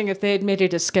the other thing. If they had made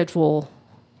it a Schedule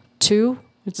 2,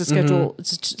 it's a schedule.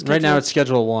 It's a schedule, Right now it's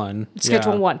Schedule 1. it's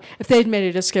Schedule 1. If they had made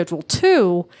it a Schedule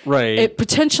 2, Right. it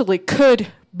potentially could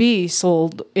be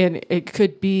sold, and it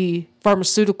could be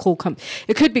pharmaceutical.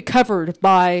 It could be covered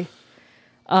by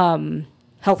healthcare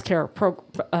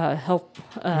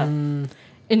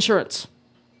insurance.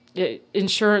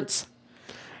 Insurance.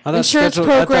 I thought Insurance I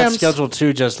thought programs- Schedule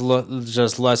 2 just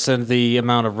lessened the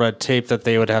amount of red tape that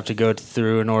they would have to go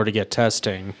through in order to get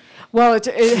testing. Well, it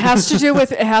has to do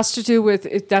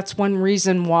with that's one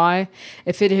reason why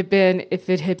if the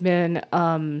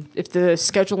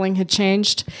scheduling had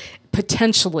changed,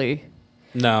 potentially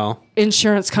No.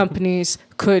 insurance companies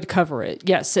could cover it.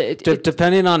 Yes,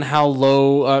 Depending on how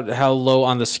low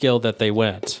on the scale that they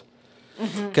went.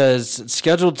 Because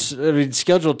Schedule 2, with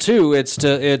Schedule 2, it's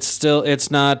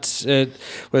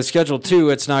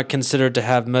not considered to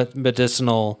have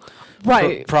medicinal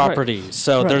properties. Right.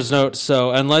 So there's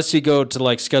unless you go to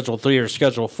like Schedule 3 or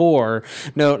Schedule 4,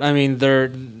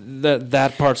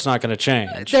 that part's not going to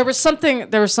change. There was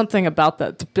something about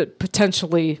that, but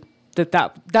potentially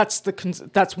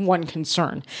that's one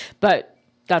concern, but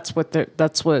that's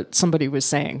what somebody was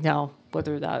saying. Now,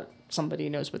 whether that somebody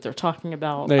knows what they're talking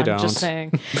about, They I'm don't. just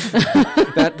saying.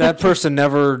 that person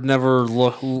never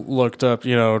looked up,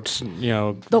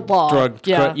 The law. drug.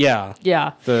 Yeah.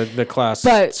 Yeah. The class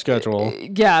But schedule.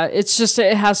 Yeah, it's just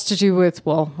it has to do with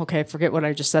forget what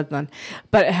I just said then,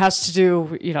 but it has to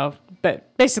do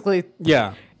but basically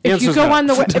Yeah. if you Answer's go no. on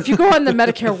the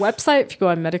Medicare website, if you go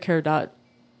on Medicare.gov,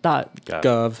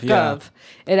 Yeah.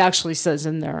 it actually says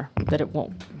in there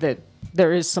that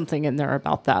there is something in there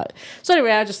about that. So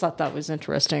anyway, I just thought that was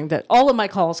interesting that all of my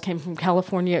calls came from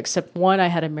California except one. I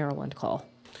had a Maryland call.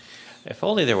 if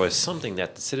only there was something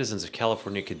that the citizens of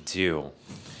California could do.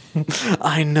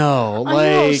 I know. I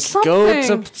know, Go to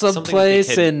something. some place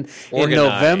Something in they could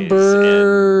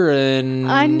November and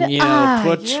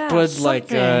put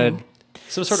something.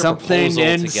 Some sort of something proposal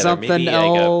in together, something maybe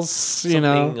else,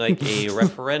 something like a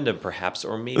referendum, perhaps,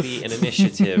 or maybe an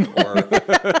initiative, or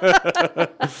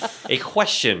a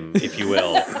question, if you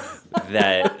will,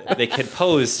 that they could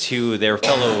pose to their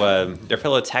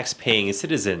fellow tax-paying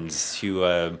citizens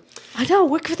to I know.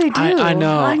 What could they do? I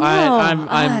know.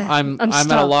 I'm at a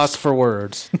stumped. loss for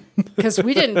words. Because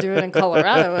we didn't do it in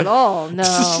Colorado at all.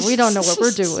 No, we don't know what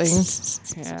we're doing.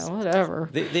 Yeah, whatever.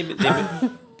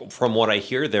 From what I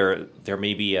hear, there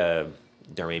may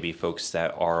be folks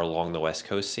that are along the West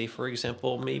Coast, say for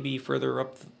example, maybe further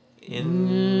up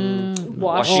in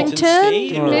Washington,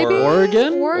 State maybe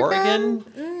or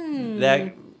Oregon.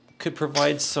 that could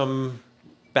provide some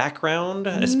background,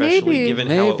 especially given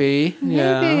how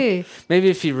Maybe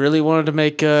if you really wanted to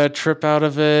make a trip out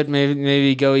of it,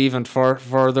 maybe go even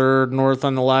farther north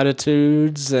on the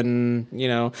latitudes, and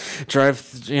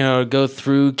drive, go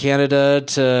through Canada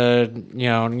to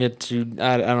get to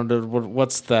I don't know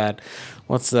what's that.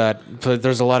 But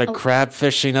there's a lot of crab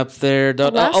fishing up there.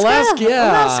 Alaska,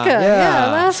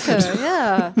 Alaska.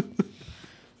 Yeah.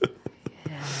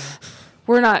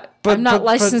 We're not. I'm not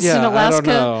licensed in I don't Alaska.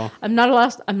 know. I'm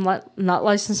not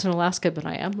licensed in Alaska, but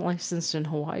I am licensed in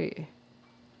Hawaii.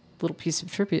 Little piece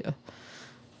of trivia.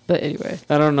 But anyway,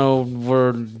 I don't know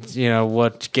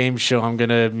what game show I'm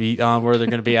gonna be on where they're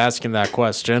gonna be asking that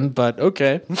question, but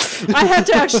okay. I had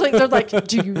to actually. They're like,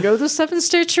 "Do you know the 7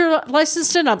 states you're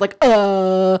licensed in?" I'm like,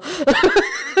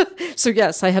 So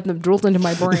yes, I have them drilled into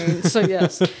my brain. So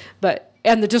yes,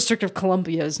 and the District of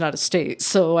Columbia is not a state,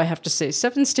 so I have to say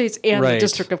 7 states and the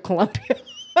District of Columbia.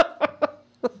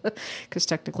 Because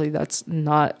technically that's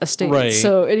not a state. Right.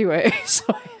 So anyway, so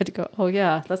I had to go, oh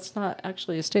yeah, that's not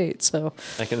actually a state. So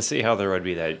I can see how there would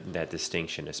be that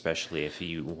distinction, especially if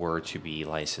you were to be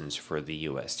licensed for the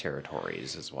U.S.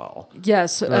 territories as well.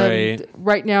 yes, Right.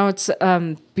 right now it's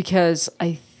because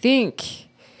I think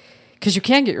you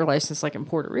can get your license like in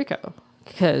Puerto Rico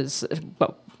because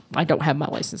I don't have my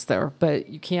license there, but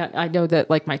you can't. I know that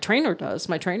like my trainer does.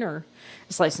 My trainer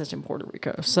is licensed in Puerto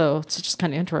Rico, so it's just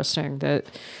kind of interesting that.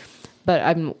 But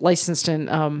I'm licensed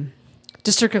in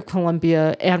District of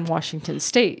Columbia and Washington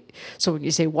State. So when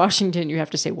you say Washington, you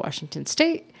have to say Washington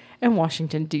State and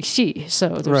Washington D.C. So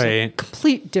there's a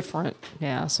complete different.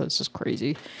 Yeah, so it's just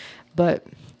crazy, but.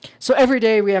 So every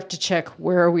day we have to check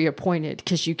where are we appointed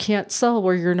because you can't sell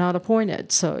where you're not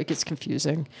appointed. So it gets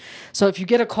confusing. So if you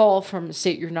get a call from a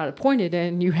state you're not appointed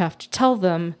in, you have to tell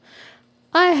them,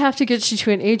 I have to get you to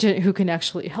an agent who can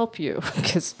actually help you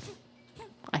because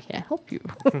I can't help you.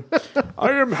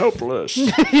 I am helpless.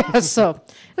 Yeah, so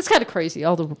it's kind of crazy,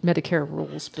 all the Medicare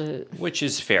rules. But Which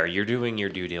is fair. You're doing your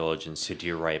due diligence to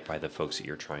do right by the folks that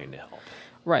you're trying to help.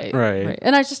 Right. Right.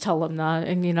 And I just tell them that,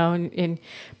 and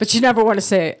but you never want to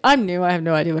say, I'm new, I have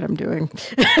no idea what I'm doing.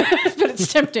 But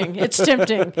it's tempting. It's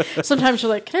tempting. Sometimes you're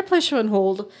like, can I place you on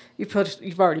hold?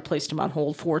 You've already placed them on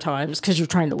hold 4 times because you're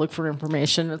trying to look for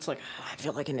information. It's like, I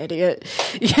feel like an idiot.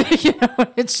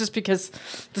 It's just because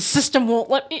the system won't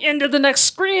let me into the next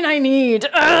screen I need.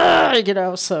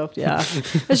 So yeah,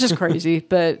 it's just crazy.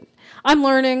 But I'm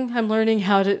learning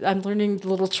the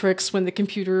little tricks when the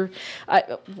computer,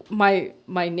 my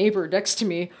neighbor next to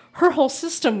me, her whole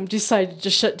system decided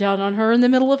to shut down on her in the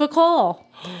middle of a call.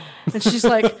 And she's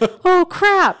like, oh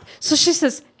crap. So she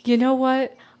says, you know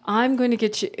what? I'm going to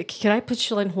get you, can I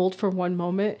put you on hold for 1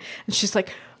 moment? And she's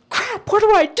like, crap, what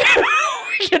do I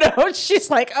do? She's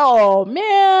like, oh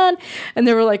man. And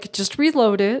they were like, just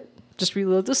reload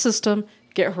the system,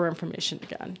 get her information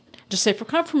again. Just say, for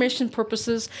confirmation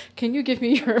purposes, can you give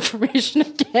me your information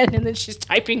again? And then she's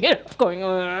typing it up, going,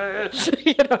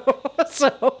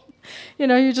 So,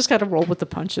 you just got to roll with the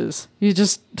punches.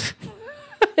 It's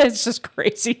just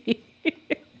crazy.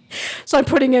 So I'm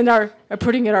putting in our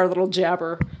little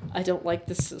jabber. I don't like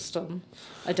this system.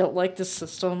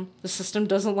 The system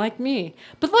doesn't like me.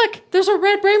 But look, there's a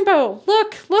red rainbow.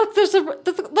 Look, there's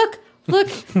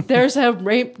Look, there's a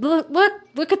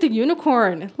look at the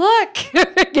unicorn. Look.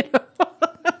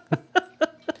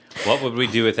 What would we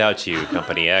do without you,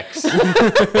 Company X?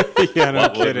 Yeah, no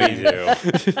What would kidding. we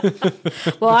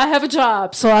do? Well, I have a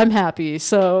job, so I'm happy.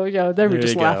 So, they were There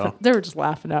just you laughing. go. They were just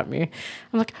laughing at me.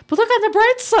 I'm like, but look on the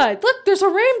bright side. Look, there's a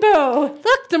rainbow.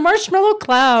 Look, the marshmallow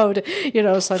cloud.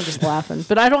 So I'm just laughing.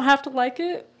 But I don't have to like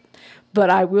it. But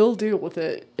I will deal with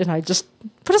it. And I just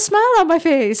put a smile on my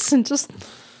face and just,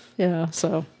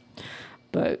 so.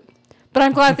 But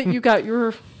I'm glad that you got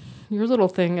your little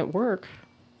thing at work.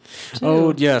 Too.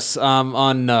 Oh yes.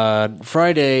 On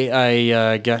Friday,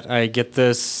 I get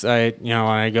this. I'm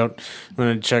going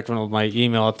to check my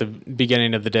email at the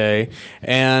beginning of the day,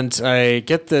 and I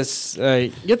get this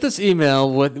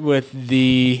email with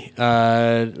the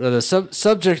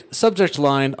subject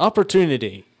line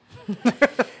opportunity.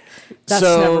 That's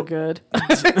never good.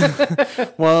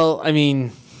 Well, I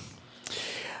mean,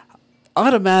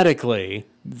 automatically,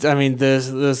 I mean, this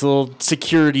little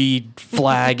security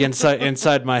flag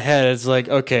inside my head. It's like,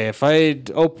 okay, if I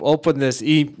open this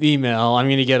email, I'm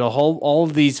going to get all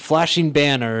of these flashing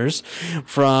banners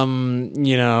from,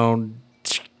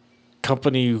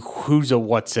 company who's a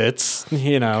what's its,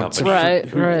 Company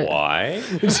Right. Why?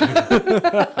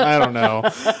 I don't know,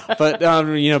 but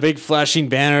big flashing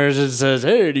banners. It says,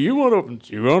 "Hey, do you want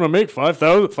to make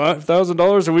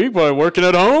 $5,000 a week by working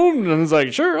at home?" And it's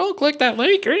like, "Sure, I'll click that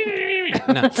link."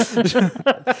 No.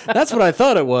 That's what I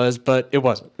thought it was, but it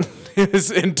wasn't. It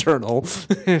was internal.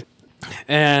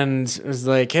 And it was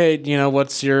like, hey,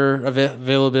 what's your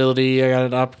availability? I got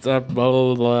an up, blah,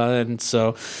 blah, blah. And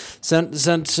so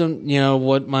sent some,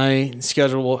 what my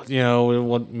schedule, what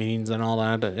meetings and all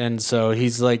that. And so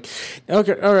he's like,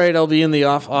 okay, all right, I'll be in the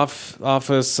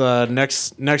office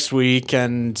next week,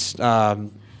 and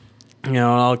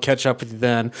I'll catch up with you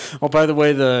then. Oh, by the way,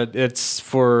 it's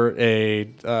for a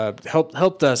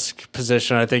help desk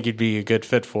position. I think you'd be a good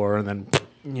fit for, and then.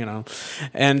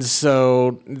 And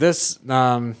so this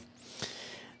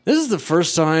is the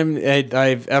first time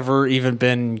I've ever even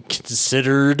been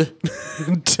considered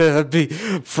to be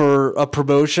for a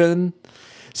promotion.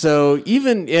 So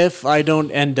even if I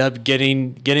don't end up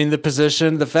getting the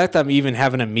position, the fact that I'm even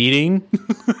having a meeting,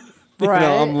 Right.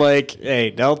 I'm like,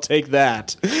 hey, I'll take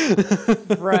that.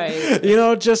 Right.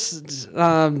 Just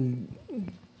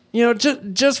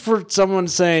for someone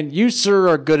saying, you, sir,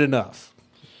 are good enough.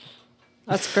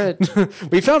 That's good.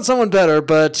 We found someone better,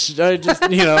 but I just,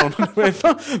 we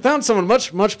found someone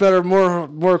much better,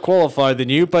 more qualified than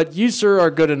you, but you, sir, are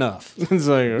good enough. It's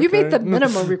like, okay. You meet the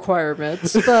minimum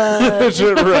requirements, but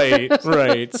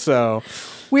right. So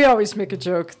we always make a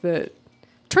joke that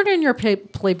turn in your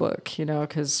playbook,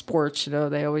 because sports,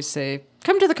 they always say,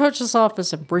 come to the coach's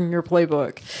office and bring your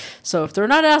playbook. So if they're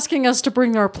not asking us to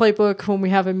bring our playbook when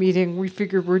we have a meeting, we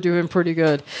figure we're doing pretty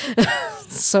good.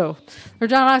 So they're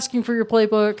not asking for your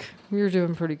playbook, you're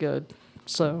doing pretty good.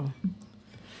 So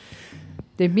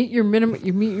you meet your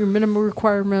minimum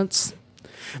requirements.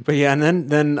 But yeah, and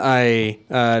then I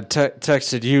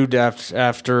texted you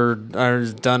after I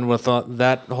was done with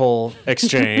that whole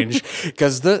exchange,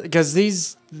 because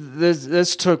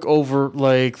this took over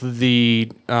like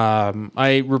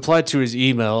I replied to his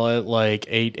email at like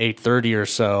 8:30 or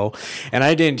so, and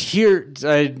I didn't hear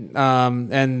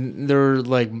and there were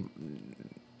like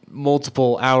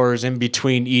multiple hours in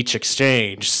between each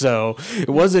exchange, so it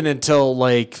wasn't until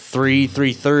like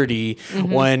 3:30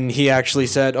 when he actually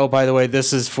said, oh, by the way,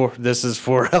 this is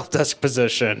for help desk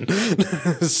position.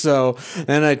 So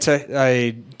then I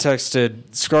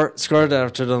texted Scarlett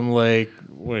after them like,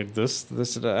 wait, this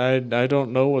I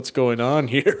don't know what's going on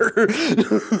here.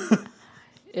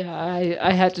 Yeah,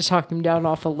 I had to talk him down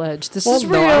off a ledge. This is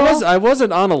real. No, I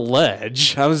wasn't on a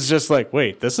ledge. I was just like,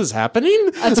 wait, this is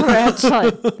happening? That's what I had to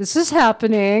tell him. This is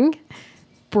happening.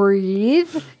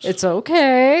 Breathe. It's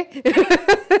okay.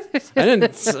 I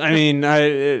didn't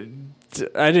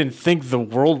think the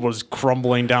world was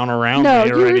crumbling down around No,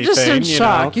 me or you were anything. just in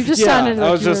shock. You just sounded like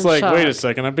I was you were just in like, shock. wait a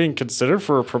second, I'm being considered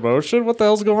for a promotion? What the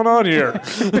hell's going on here?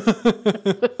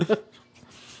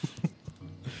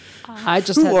 I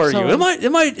just Who had to are you? tell Am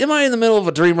him. I in the middle of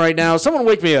a dream right now? Someone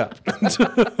wake me up.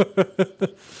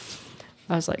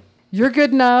 I was like, you're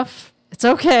good enough. It's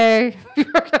okay.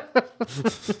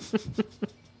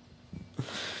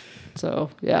 So,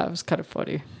 yeah, it was kind of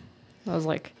funny. I was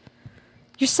like,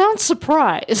 you sound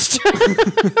surprised.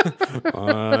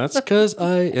 That's because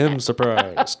I am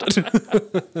surprised.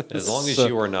 As long as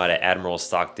you are not at Admiral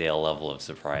Stockdale level of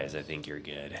surprise, I think you're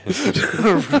good.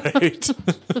 Right.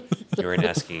 You weren't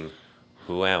asking,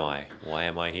 who am I? Why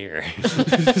am I here?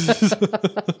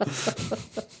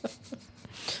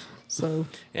 So,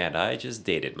 And I just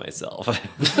dated myself.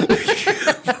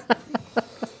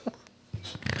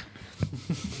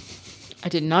 I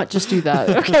did not just do that.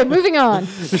 Okay, moving on.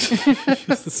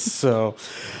 So,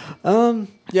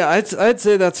 yeah, I'd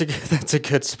say that's a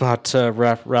good spot to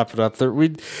wrap it up. There,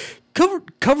 we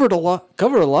covered a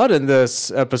lot in this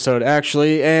episode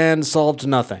actually, and solved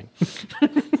nothing.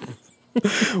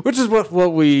 Which is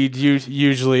what we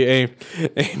usually aim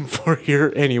for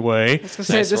here anyway. I was gonna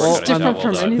say, Nice this work is on a different job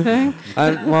from well done.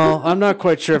 anything. I'm not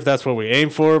quite sure if that's what we aim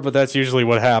for, but that's usually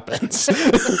what happens.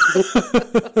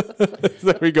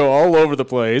 That we go all over the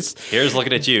place. Here's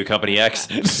looking at you, Company X.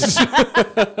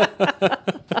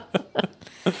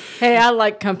 Hey, I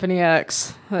like Company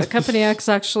X. Company X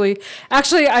actually,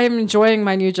 I am enjoying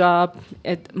my new job.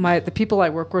 The people I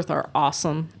work with are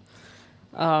awesome.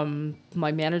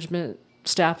 My management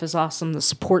staff is awesome. The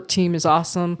support team is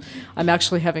awesome. I'm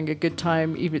actually having a good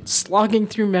time even slogging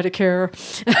through Medicare,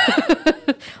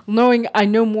 knowing I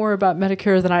know more about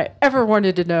Medicare than I ever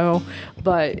wanted to know,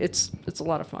 but it's a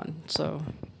lot of fun. So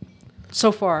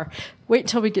far, wait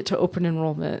till we get to open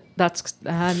enrollment.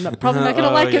 I'm probably not going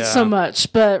to like it so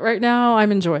much, but right now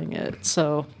I'm enjoying it.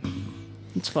 So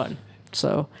it's fun.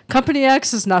 So Company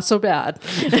X is not so bad.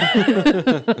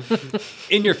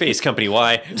 In your face, Company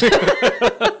Y.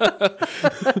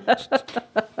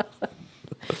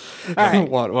 All right.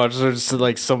 Watch, there's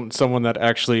like someone that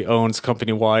actually owns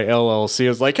Company Y LLC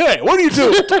is like, hey, what are you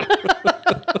doing?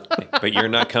 But you're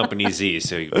not Company Z,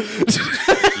 so you got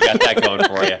that going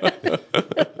for you.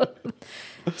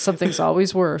 Something's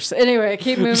always worse. Anyway,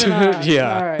 keep moving on.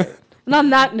 Yeah. All right. And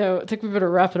on that note, I think we better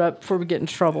wrap it up before we get in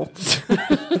trouble.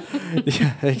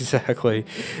 Yeah, exactly.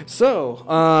 So,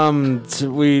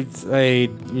 we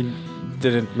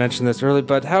didn't mention this earlier,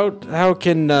 but how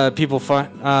can people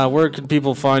find where can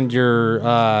people find your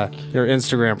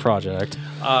Instagram project?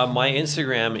 My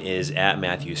Instagram is at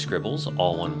Matthew Scribbles,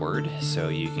 all one word, so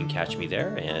you can catch me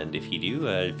there. And if you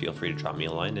do, feel free to drop me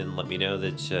a line and let me know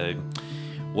that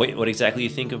what exactly you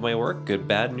think of my work, good,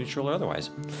 bad, neutral, or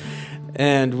otherwise.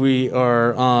 And we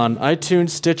are on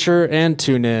iTunes, Stitcher, and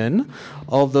TuneIn.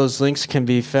 All of those links can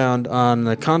be found on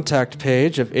the contact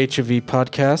page of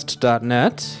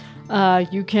hovpodcast.net.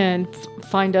 You can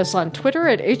find us on Twitter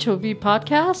at HOV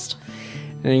Podcast.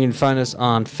 And you can find us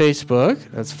on Facebook.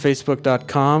 That's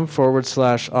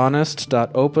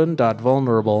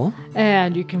facebook.com/honest.open.vulnerable.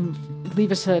 And you can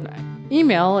leave us an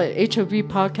email at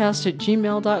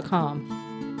hovpodcast@gmail.com.